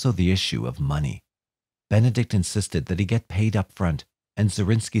was also the issue of money. Benedict insisted that he get paid up front, and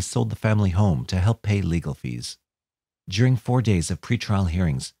Zarinsky sold the family home to help pay legal fees. During 4 days of pretrial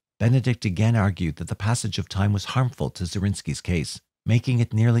hearings, Benedict again argued that the passage of time was harmful to Zarinsky's case, making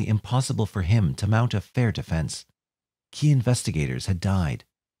it nearly impossible for him to mount a fair defense. Key investigators had died.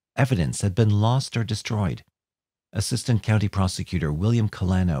 Evidence had been lost or destroyed. Assistant County Prosecutor William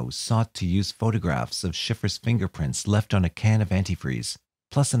Colano sought to use photographs of Schiffer's fingerprints left on a can of antifreeze,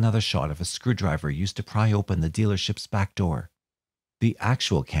 plus another shot of a screwdriver used to pry open the dealership's back door. The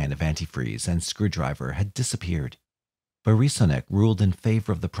actual can of antifreeze and screwdriver had disappeared. Barisonek ruled in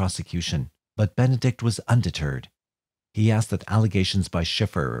favor of the prosecution, but Benedict was undeterred. He asked that allegations by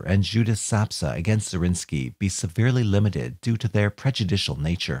Schiffer and Judith Sapsa against Zarinsky be severely limited due to their prejudicial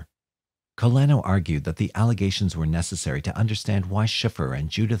nature. Colano argued that the allegations were necessary to understand why Schiffer and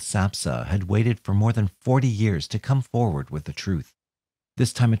Judith Sapsa had waited for more than 40 years to come forward with the truth.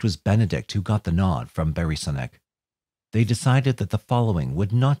 This time it was Benedict who got the nod from Barisonek. They decided that the following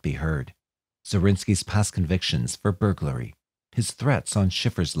would not be heard: Zarinsky's past convictions for burglary, his threats on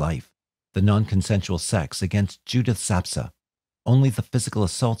Schiffer's life, the non-consensual sex against Judith Sapsa. Only the physical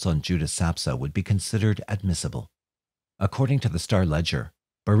assaults on Judith Sapsa would be considered admissible. According to the Star-Ledger,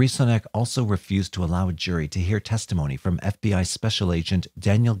 Barisonek also refused to allow a jury to hear testimony from FBI Special Agent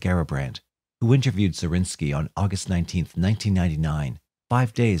Daniel Garabrandt, who interviewed Zarinsky on August 19, 1999,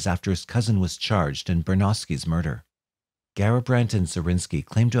 5 days after his cousin was charged in Bernowski's murder. Garabrandt and Zarinsky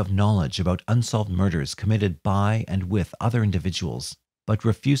claimed to have knowledge about unsolved murders committed by and with other individuals, but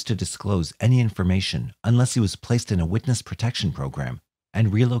refused to disclose any information unless he was placed in a witness protection program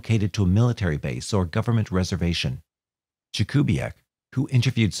and relocated to a military base or government reservation. Jakubiak, who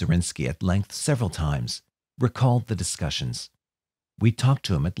interviewed Zarinsky at length several times, recalled the discussions. We talked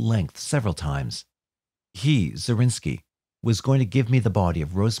to him at length several times. He, Zarinsky, was going to give me the body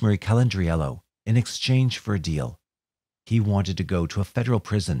of Rosemary Calandriello in exchange for a deal. He wanted to go to a federal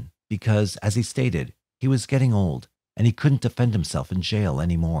prison because, as he stated, he was getting old and he couldn't defend himself in jail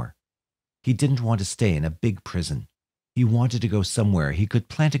anymore. He didn't want to stay in a big prison. He wanted to go somewhere he could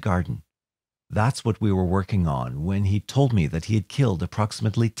plant a garden. That's what we were working on when he told me that he had killed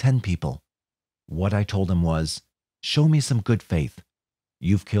approximately 10 people. What I told him was, show me some good faith.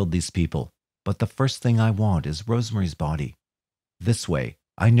 You've killed these people, but the first thing I want is Rosemary's body. This way,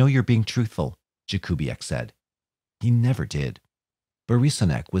 I know you're being truthful, Jakubiec said. He never did.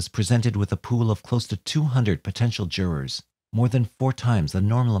 Borisovnek was presented with a pool of close to 200 potential jurors, more than 4 times the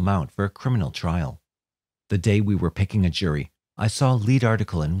normal amount for a criminal trial. The day we were picking a jury, I saw a lead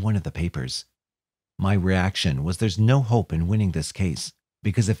article in one of the papers. My reaction was there's no hope in winning this case,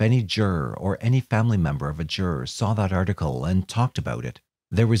 because if any juror or any family member of a juror saw that article and talked about it,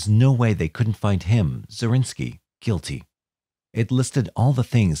 there was no way they couldn't find him, Zarinsky, guilty. It listed all the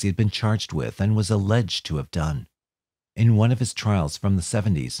things he had been charged with and was alleged to have done. In one of his trials from the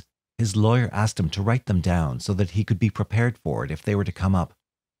 70s, his lawyer asked him to write them down so that he could be prepared for it if they were to come up.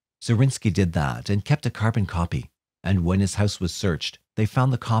 Zarinsky did that and kept a carbon copy, and when his house was searched, they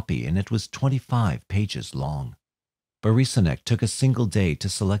found the copy and it was 25 pages long. Borisovnek took a single day to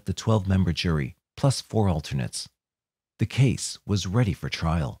select the 12-member jury, plus 4 alternates. The case was ready for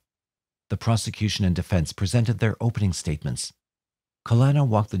trial. The prosecution and defense presented their opening statements. Kolano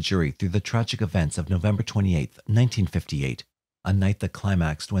walked the jury through the tragic events of November 28, 1958, a night that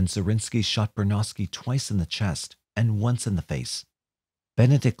climaxed when Zarinsky shot Bernosky twice in the chest and once in the face.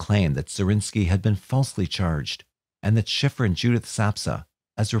 Benedict claimed that Zarinsky had been falsely charged and that Schiffer and Judith Sapsa,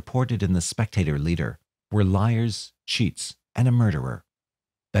 as reported in the Spectator Leader, were liars, cheats, and a murderer.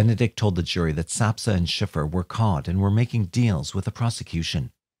 Benedict told the jury that Sapsa and Schiffer were caught and were making deals with the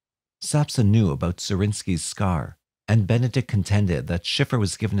prosecution. Sapsa knew about Zarinsky's scar, and Benedict contended that Schiffer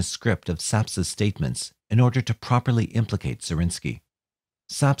was given a script of Sapsa's statements in order to properly implicate Zarinsky.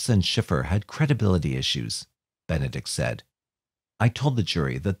 Sapsa and Schiffer had credibility issues, Benedict said. I told the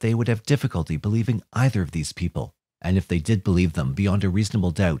jury that they would have difficulty believing either of these people, and if they did believe them beyond a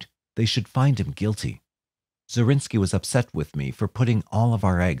reasonable doubt, they should find him guilty. Zarinsky was upset with me for putting all of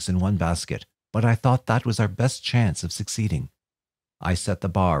our eggs in one basket, but I thought that was our best chance of succeeding. I set the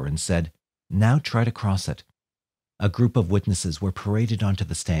bar and said, now try to cross it. A group of witnesses were paraded onto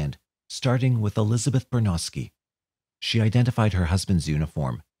the stand, starting with Elizabeth Bernosky. She identified her husband's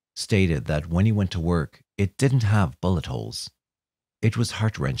uniform, stated that when he went to work, it didn't have bullet holes. It was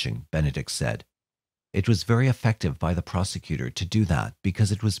heart-wrenching, Benedict said. It was very effective by the prosecutor to do that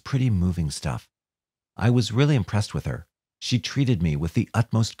because it was pretty moving stuff. I was really impressed with her. She treated me with the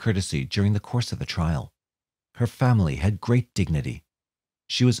utmost courtesy during the course of the trial. Her family had great dignity.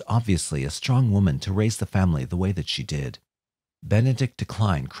 She was obviously a strong woman to raise the family the way that she did. Benedict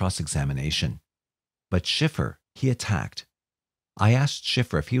declined cross-examination. But Schiffer, he attacked. I asked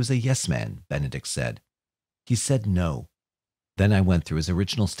Schiffer if he was a yes man, Benedict said. He said no. Then I went through his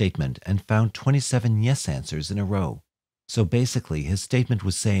original statement and found 27 yes answers in a row. So basically his statement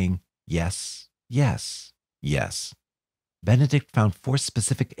was saying yes, yes, yes. Benedict found 4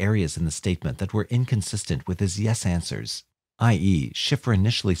 specific areas in the statement that were inconsistent with his yes answers, i.e., Schiffer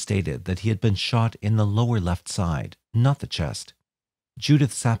initially stated that he had been shot in the lower left side, not the chest.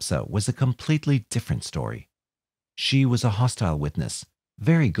 Judith Sapsa was a completely different story. She was a hostile witness,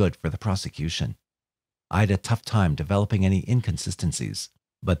 very good for the prosecution. I had a tough time developing any inconsistencies,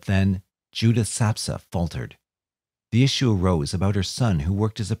 but then Judith Sapsa faltered. The issue arose about her son who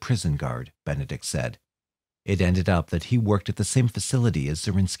worked as a prison guard, Benedict said. It ended up that he worked at the same facility as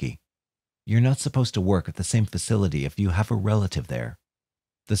Zarinsky. You're not supposed to work at the same facility if you have a relative there.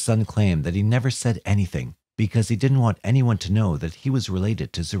 The son claimed that he never said anything because he didn't want anyone to know that he was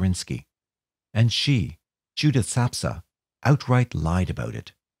related to Zarinsky. And she, Judith Sapsa, outright lied about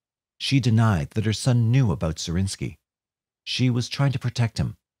it. She denied that her son knew about Zarinsky. She was trying to protect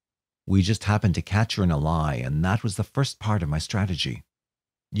him. We just happened to catch her in a lie, and that was the first part of my strategy.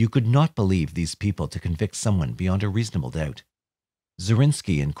 You could not believe these people to convict someone beyond a reasonable doubt.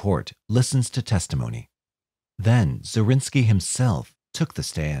 Zarinsky in court listens to testimony. Then Zarinsky himself took the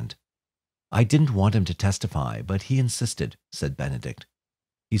stand. I didn't want him to testify, but he insisted, said Benedict.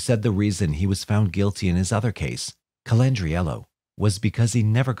 He said the reason he was found guilty in his other case, Calandriello, was because he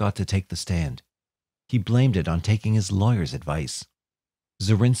never got to take the stand. He blamed it on taking his lawyer's advice.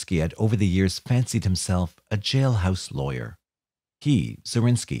 Zarinsky had over the years fancied himself a jailhouse lawyer. He,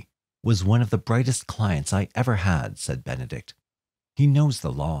 Zarinsky, was one of the brightest clients I ever had, said Benedict. He knows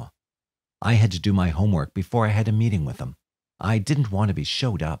the law. I had to do my homework before I had a meeting with him. I didn't want to be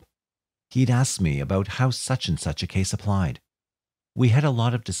showed up. He'd asked me about how such and such a case applied. We had a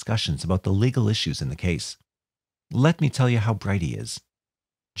lot of discussions about the legal issues in the case. Let me tell you how bright he is.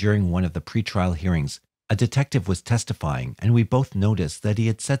 During one of the pretrial hearings, a detective was testifying, and we both noticed that he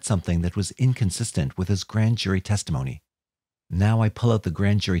had said something that was inconsistent with his grand jury testimony. Now I pull out the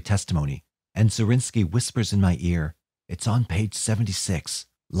grand jury testimony, and Zarinsky whispers in my ear, "It's on page 76,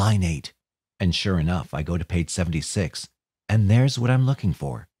 line 8. And sure enough, I go to page 76, and there's what I'm looking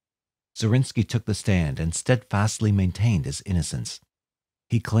for. Zarinsky took the stand and steadfastly maintained his innocence.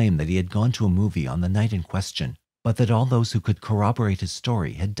 He claimed that he had gone to a movie on the night in question, but that all those who could corroborate his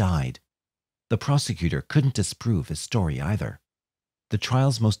story had died. The prosecutor couldn't disprove his story either. The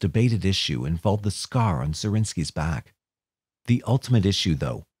trial's most debated issue involved the scar on Zarinsky's back. The ultimate issue,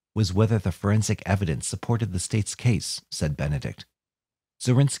 though, was whether the forensic evidence supported the state's case, said Benedict.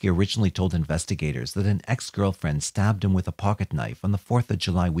 Zarinsky originally told investigators that an ex-girlfriend stabbed him with a pocket knife on the 4th of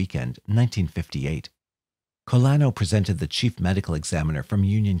July weekend, 1958. Colano presented the chief medical examiner from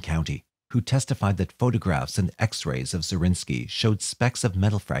Union County, who testified that photographs and x-rays of Zarinsky showed specks of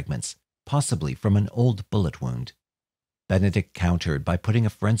metal fragments, possibly from an old bullet wound. Benedict countered by putting a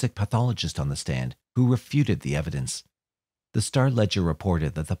forensic pathologist on the stand, who refuted the evidence. The Star-Ledger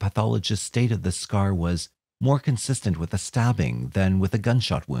reported that the pathologist stated the scar was more consistent with a stabbing than with a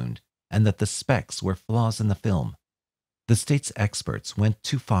gunshot wound, and that the specks were flaws in the film. The state's experts went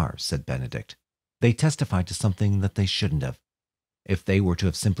too far, said Benedict. They testified to something that they shouldn't have. If they were to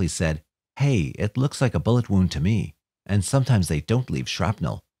have simply said, "Hey, it looks like a bullet wound to me, and sometimes they don't leave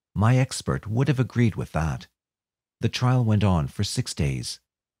shrapnel," my expert would have agreed with that. The trial went on for 6 days.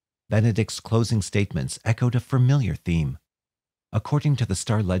 Benedict's closing statements echoed a familiar theme. According to the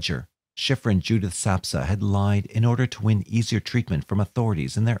Star-Ledger, Schiffer and Judith Sapsa had lied in order to win easier treatment from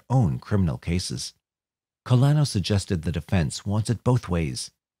authorities in their own criminal cases. Colano suggested the defense wants it both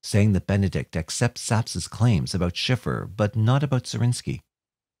ways, saying that Benedict accepts Sapsa's claims about Schiffer but not about Zarinsky.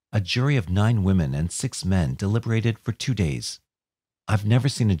 A jury of 9 women and 6 men deliberated for 2 days. "I've never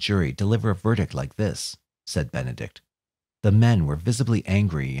seen a jury deliver a verdict like this," said Benedict. The men were visibly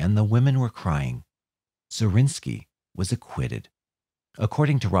angry and the women were crying. Zarinsky was acquitted.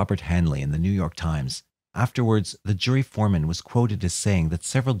 According to Robert Hanley in the New York Times, afterwards the jury foreman was quoted as saying that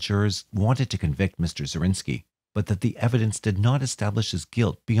several jurors wanted to convict Mr. Zarinsky, but that the evidence did not establish his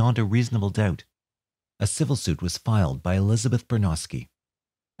guilt beyond a reasonable doubt. A civil suit was filed by Elizabeth Bernowski.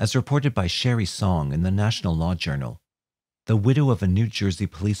 As reported by Sherry Song in the National Law Journal, the widow of a New Jersey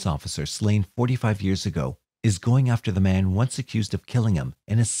police officer slain 45 years ago is going after the man once accused of killing him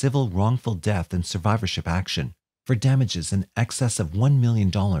in a civil wrongful death and survivorship action for damages in excess of $1 million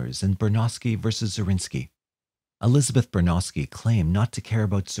in Bernowski versus Zarinsky. Elizabeth Bernowski claimed not to care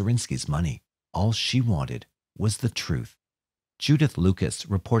about Zarinsky's money. All she wanted was the truth. Judith Lucas,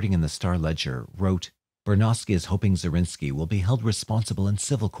 reporting in the Star-Ledger, wrote, "Bernowski is hoping Zarinsky will be held responsible in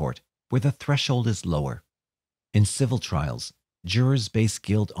civil court, where the threshold is lower. In civil trials, jurors base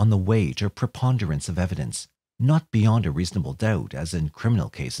guilt on the weight or preponderance of evidence, not beyond a reasonable doubt as in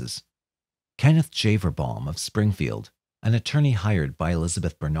criminal cases." Kenneth Javerbaum of Springfield, an attorney hired by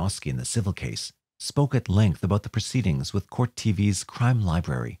Elizabeth Bernowski in the civil case, spoke at length about the proceedings with Court TV's Crime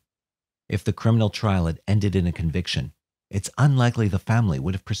Library. If the criminal trial had ended in a conviction, it's unlikely the family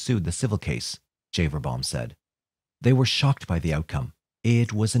would have pursued the civil case, Javerbaum said. They were shocked by the outcome.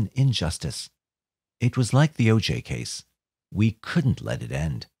 It was an injustice. It was like the OJ case. We couldn't let it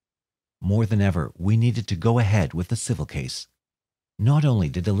end. More than ever, we needed to go ahead with the civil case. Not only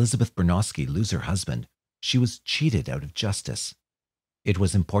did Elizabeth Bernowski lose her husband, she was cheated out of justice. It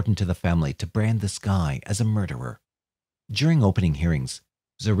was important to the family to brand this guy as a murderer. During opening hearings,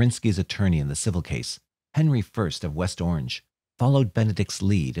 Zarinsky's attorney in the civil case, Henry First of West Orange, followed Benedict's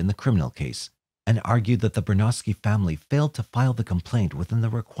lead in the criminal case and argued that the Bernowski family failed to file the complaint within the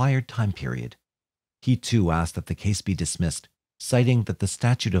required time period. He too asked that the case be dismissed, citing that the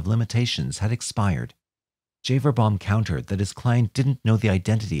statute of limitations had expired. Javerbaum countered that his client didn't know the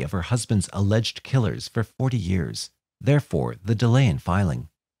identity of her husband's alleged killers for 40 years, therefore the delay in filing.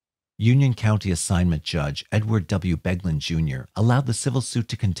 Union County Assignment Judge Edward W. Beglin Jr. allowed the civil suit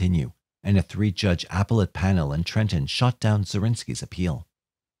to continue, and a 3-judge appellate panel in Trenton shot down Zarinsky's appeal.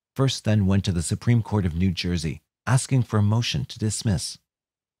 First then went to the Supreme Court of New Jersey, asking for a motion to dismiss.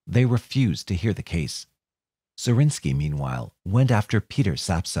 They refused to hear the case. Zarinsky, meanwhile, went after Peter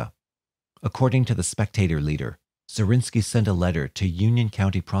Sapsa. According to the Spectator leader, Zarinsky sent a letter to Union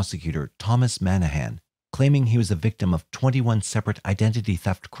County prosecutor Thomas Manahan, claiming he was a victim of 21 separate identity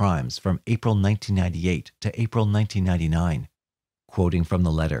theft crimes from April 1998 to April 1999. Quoting from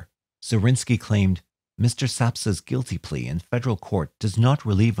the letter, Zarinsky claimed Mr. Sapsa's guilty plea in federal court does not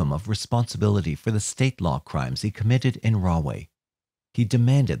relieve him of responsibility for the state law crimes he committed in Rahway. He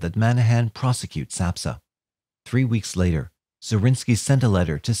demanded that Manahan prosecute Sapsa. 3 weeks later, Zarinsky sent a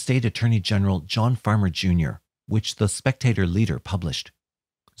letter to State Attorney General John Farmer Jr., which the Spectator leader published.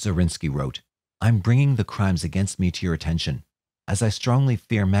 Zarinsky wrote, "I'm bringing the crimes against me to your attention, as I strongly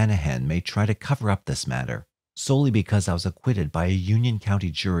fear Manahan may try to cover up this matter, solely because I was acquitted by a Union County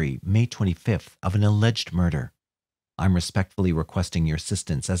jury May 25th of an alleged murder. I'm respectfully requesting your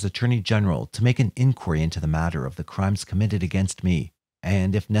assistance as Attorney General to make an inquiry into the matter of the crimes committed against me,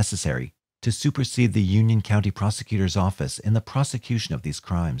 and, if necessary, to supersede the Union County Prosecutor's Office in the prosecution of these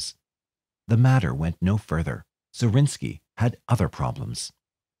crimes." The matter went no further. Zarinsky had other problems.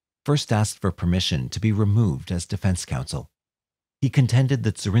 First asked for permission to be removed as defense counsel. He contended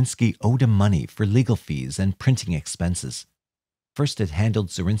that Zarinsky owed him money for legal fees and printing expenses. First had handled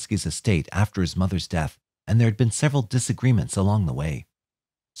Zarinsky's estate after his mother's death, and there had been several disagreements along the way.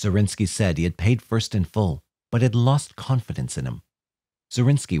 Zarinsky said he had paid first in full, but had lost confidence in him.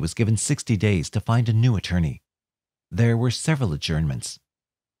 Zarinsky was given 60 days to find a new attorney. There were several adjournments.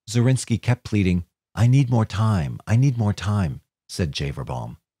 Zarinsky kept pleading, I need more time, said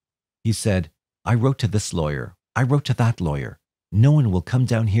Javerbaum. He said, I wrote to this lawyer, I wrote to that lawyer. No one will come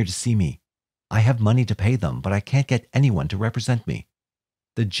down here to see me. I have money to pay them, but I can't get anyone to represent me.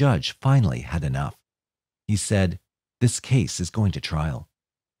 The judge finally had enough. He said, this case is going to trial.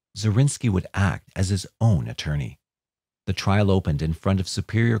 Zarinsky would act as his own attorney. The trial opened in front of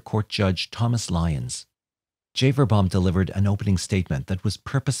Superior Court Judge Thomas Lyons. Javerbaum delivered an opening statement that was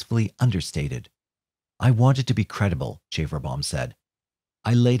purposefully understated. I wanted to be credible, Javerbaum said.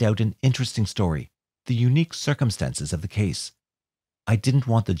 I laid out an interesting story, the unique circumstances of the case. I didn't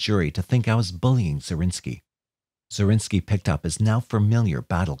want the jury to think I was bullying Zarinsky. Zarinsky picked up his now familiar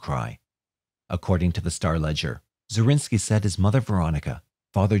battle cry. According to the Star Ledger, Zarinsky said his mother Veronica,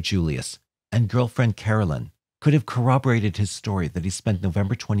 father Julius, and girlfriend Carolyn could have corroborated his story that he spent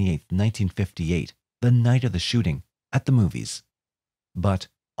November 28, 1958, the night of the shooting, at the movies. But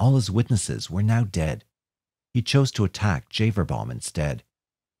all his witnesses were now dead. He chose to attack Javerbaum instead.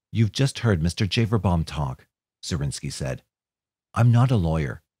 You've just heard Mr. Javerbaum talk, Zarinsky said. I'm not a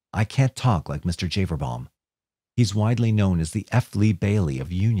lawyer. I can't talk like Mr. Javerbaum. He's widely known as the F. Lee Bailey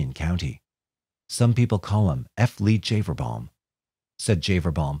of Union County. Some people call him F. Lee Javerbaum. Said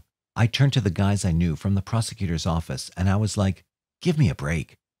Javerbaum, I turned to the guys I knew from the prosecutor's office and I was like, give me a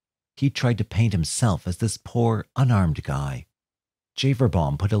break. He tried to paint himself as this poor, unarmed guy.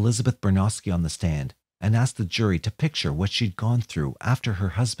 Javerbaum put Elizabeth Bernowski on the stand and asked the jury to picture what she'd gone through after her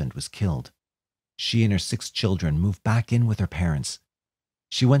husband was killed. She and her 6 children moved back in with her parents.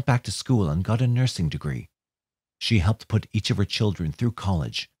 She went back to school and got a nursing degree. She helped put each of her children through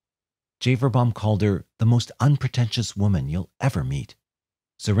college. Javerbaum called her the most unpretentious woman you'll ever meet.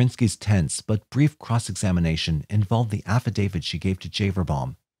 Zarinsky's tense but brief cross-examination involved the affidavit she gave to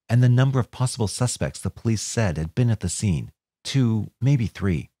Javerbaum and the number of possible suspects the police said had been at the scene, 2, maybe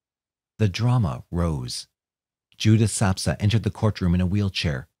 3. The drama rose. Judith Sapsa entered the courtroom in a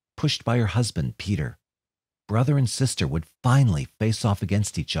wheelchair, pushed by her husband, Peter. Brother and sister would finally face off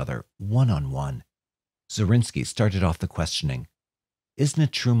against each other, one-on-one. Zarinsky started off the questioning. Isn't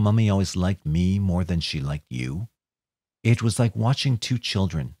it true Mummy always liked me more than she liked you? It was like watching 2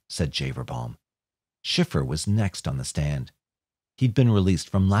 children, said Javerbaum. Schiffer was next on the stand. He'd been released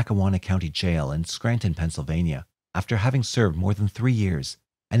from Lackawanna County Jail in Scranton, Pennsylvania, after having served more than 3 years,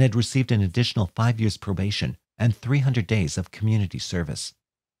 and had received an additional 5 years probation and 300 days of community service.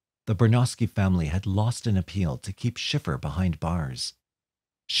 The Bernowski family had lost an appeal to keep Schiffer behind bars.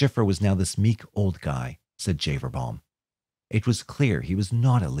 Schiffer was now this meek old guy, said Javerbaum. It was clear he was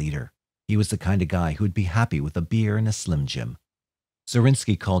not a leader. He was the kind of guy who'd be happy with a beer and a Slim Jim.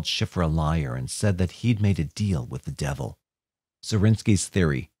 Zarinsky called Schiffer a liar and said that he'd made a deal with the devil. Zarinsky's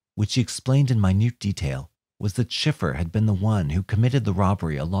theory, which he explained in minute detail, was that Schiffer had been the one who committed the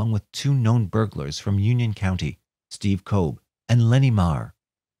robbery along with 2 known burglars from Union County, Steve Kobe and Lenny Marr.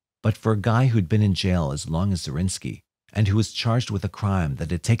 But for a guy who'd been in jail as long as Zarinsky, and who was charged with a crime that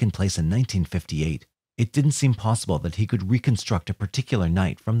had taken place in 1958, it didn't seem possible that he could reconstruct a particular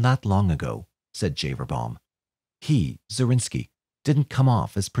night from that long ago, said Javerbaum. He, Zarinsky, didn't come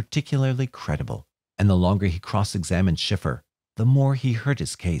off as particularly credible, and the longer he cross-examined Schiffer, the more he hurt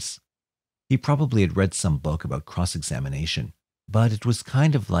his case. He probably had read some book about cross-examination, but it was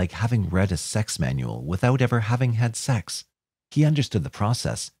kind of like having read a sex manual without ever having had sex. He understood the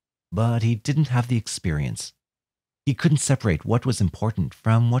process, but he didn't have the experience. He couldn't separate what was important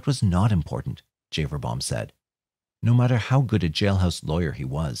from what was not important, Javerbaum said. No matter how good a jailhouse lawyer he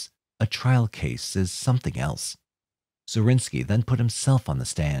was, A trial case is something else. Zarinsky then put himself on the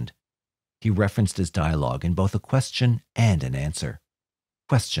stand. He referenced his dialogue in both a question and an answer.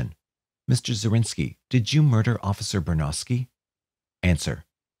 Question: Mr. Zarinsky, did you murder Officer Bernowski? Answer: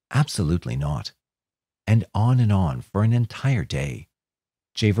 absolutely not. And on for an entire day.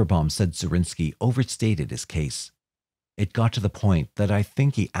 Javerbaum said Zarinsky overstated his case. It got to the point that I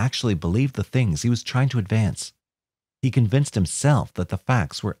think he actually believed the things he was trying to advance. He convinced himself that the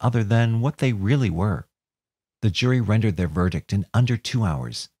facts were other than what they really were. The jury rendered their verdict in under 2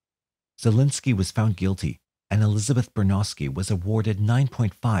 hours. Zarinsky was found guilty, and Elizabeth Bernowski was awarded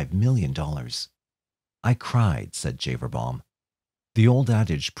 $9.5 million. I cried, said Javerbaum. The old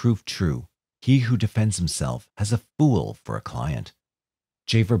adage proved true. He who defends himself has a fool for a client.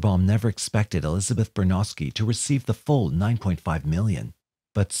 Javerbaum never expected Elizabeth Bernowski to receive the full $9.5 million,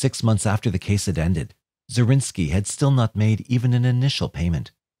 but 6 months after the case had ended, Zarinsky had still not made even an initial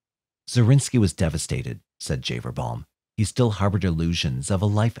payment. Zarinsky was devastated, said Javerbaum. He still harbored illusions of a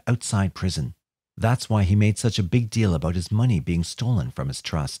life outside prison. That's why he made such a big deal about his money being stolen from his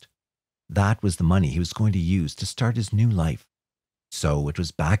trust. That was the money he was going to use to start his new life. So it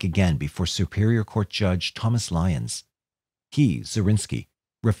was back again before Superior Court Judge Thomas Lyons. He, Zarinsky,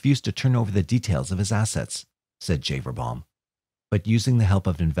 refused to turn over the details of his assets, said Javerbaum. But using the help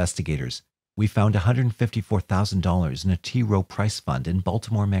of investigators, we found $154,000 in a T. Rowe Price fund in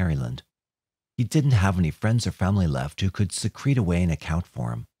Baltimore, Maryland. He didn't have any friends or family left who could secrete away an account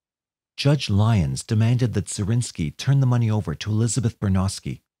for him. Judge Lyons demanded that Zarinsky turn the money over to Elizabeth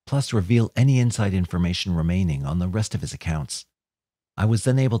Bernowski, plus reveal any inside information remaining on the rest of his accounts. I was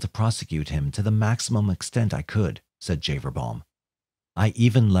then able to prosecute him to the maximum extent I could, said Javerbaum. I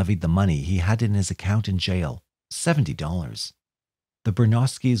even levied the money he had in his account in jail, $70. The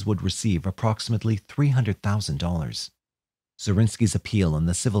Bernowskis would receive approximately $300,000. Zarinsky's appeal in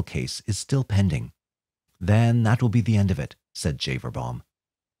the civil case is still pending. Then that will be the end of it, said Javerbaum.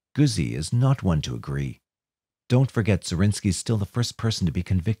 Guzzi is not one to agree. Don't forget Zarinsky's still the first person to be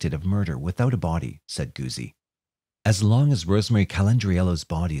convicted of murder without a body, said Guzzi. As long as Rosemary Calandriello's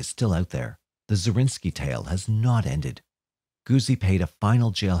body is still out there, the Zarinsky tale has not ended. Guzzi paid a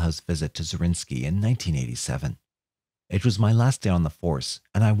final jailhouse visit to Zarinsky in 1987. It was my last day on the force,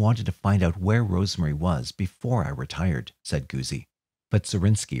 and I wanted to find out where Rosemary was before I retired, said Guzzi. But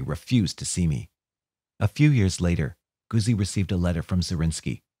Zarinsky refused to see me. A few years later, Guzzi received a letter from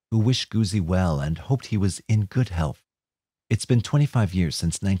Zarinsky, who wished Guzzi well and hoped he was in good health. It's been 25 years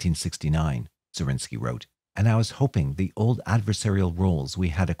since 1969, Zarinsky wrote, and I was hoping the old adversarial roles we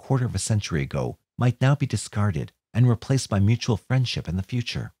had a quarter of a century ago might now be discarded and replaced by mutual friendship in the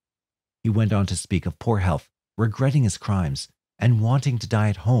future. He went on to speak of poor health, regretting his crimes, and wanting to die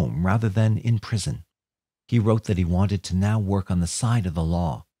at home rather than in prison. He wrote that he wanted to now work on the side of the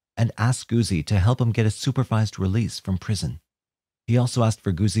law and asked Guzzi to help him get a supervised release from prison. He also asked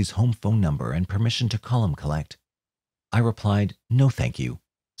for Guzzi's home phone number and permission to call him collect. I replied, "No, thank you,"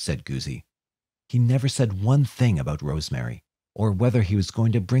 said Guzzi. He never said one thing about Rosemary, or whether he was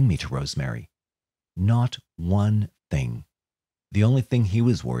going to bring me to Rosemary. Not one thing. The only thing he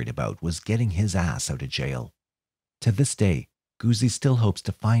was worried about was getting his ass out of jail. To this day, Guzzi still hopes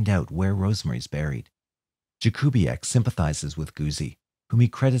to find out where Rosemary's buried. Jakubiec sympathizes with Guzzi, whom he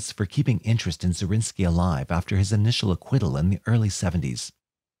credits for keeping interest in Zarinsky alive after his initial acquittal in the early 70s.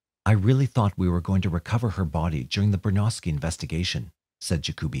 I really thought we were going to recover her body during the Bernowski investigation, said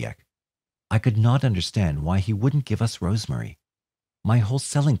Jakubiec. I could not understand why he wouldn't give us Rosemary. My whole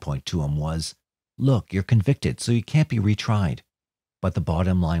selling point to him was, look, you're convicted, so you can't be retried. But the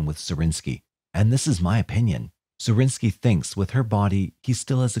bottom line with Zarinsky, and this is my opinion, Zarinsky thinks with her body, he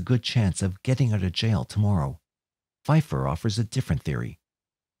still has a good chance of getting out of jail tomorrow. Pfeiffer offers a different theory.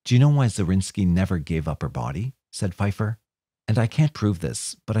 Do you know why Zarinsky never gave up her body? Said Pfeiffer. And I can't prove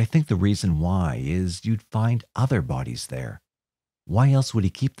this, but I think the reason why is you'd find other bodies there. Why else would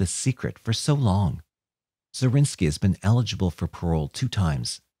he keep this secret for so long? Zarinsky has been eligible for parole 2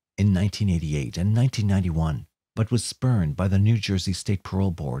 times, in 1988 and 1991, but was spurned by the New Jersey State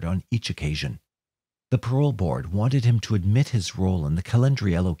Parole Board on each occasion. The parole board wanted him to admit his role in the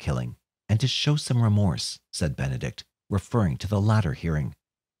Calandriello killing and to show some remorse, said Benedict, referring to the latter hearing.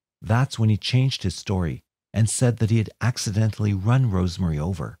 That's when he changed his story and said that he had accidentally run Rosemary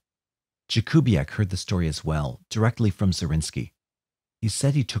over. Jakubiec heard the story as well, directly from Zarinsky. He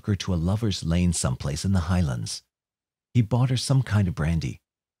said he took her to a lover's lane someplace in the Highlands. He bought her some kind of brandy.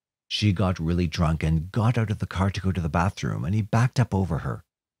 She got really drunk and got out of the car to go to the bathroom, and he backed up over her.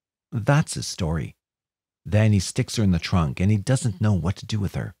 That's his story. Then he sticks her in the trunk and he doesn't know what to do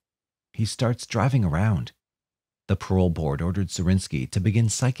with her. He starts driving around. The parole board ordered Zarinsky to begin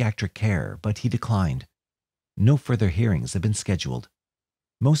psychiatric care, but he declined. No further hearings have been scheduled.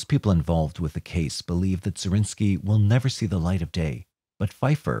 Most people involved with the case believe that Zarinsky will never see the light of day, but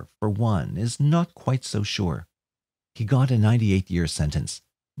Pfeiffer, for one, is not quite so sure. He got a 98-year sentence,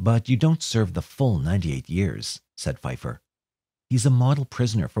 but you don't serve the full 98 years, said Pfeiffer. He's a model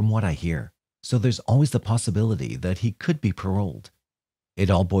prisoner from what I hear, so there's always the possibility that he could be paroled. It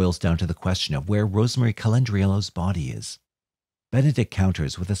all boils down to the question of where Rosemary Calendriello's body is. Benedict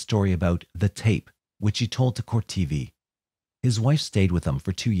counters with a story about the tape, which he told to Court TV. His wife stayed with him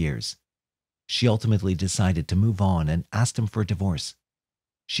for 2 years. She ultimately decided to move on and asked him for a divorce.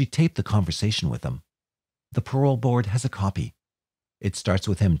 She taped the conversation with him. The parole board has a copy. It starts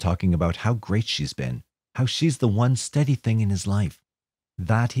with him talking about how great she's been, how she's the one steady thing in his life,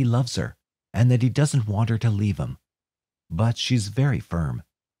 that he loves her, and that he doesn't want her to leave him. But she's very firm.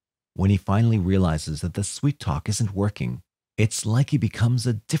 When he finally realizes that the sweet talk isn't working, it's like he becomes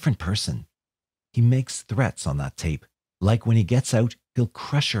a different person. He makes threats on that tape, like when he gets out, he'll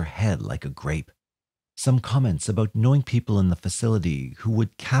crush her head like a grape. Some comments about knowing people in the facility who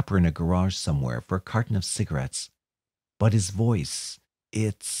would cap her in a garage somewhere for a carton of cigarettes. But his voice,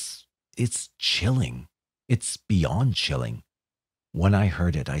 it's chilling. It's beyond chilling. When I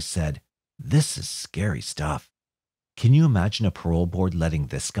heard it, I said, "This is scary stuff." Can you imagine a parole board letting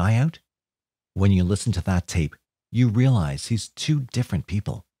this guy out? When you listen to that tape, you realize he's two different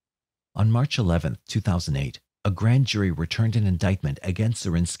people. On March 11, 2008, a grand jury returned an indictment against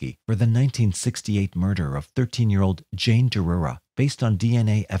Zarinsky for the 1968 murder of 13-year-old Jane Derura based on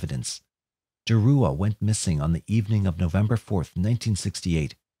DNA evidence. Derura went missing on the evening of November 4,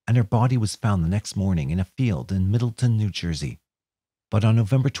 1968, and her body was found the next morning in a field in Middleton, New Jersey. But on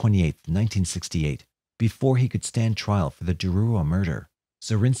November 28, 1968, before he could stand trial for the Derura murder,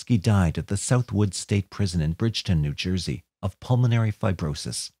 Zarinsky died at the Southwood State Prison in Bridgeton, New Jersey, of pulmonary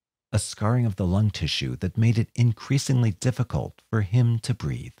fibrosis, a scarring of the lung tissue that made it increasingly difficult for him to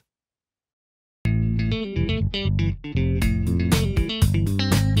breathe.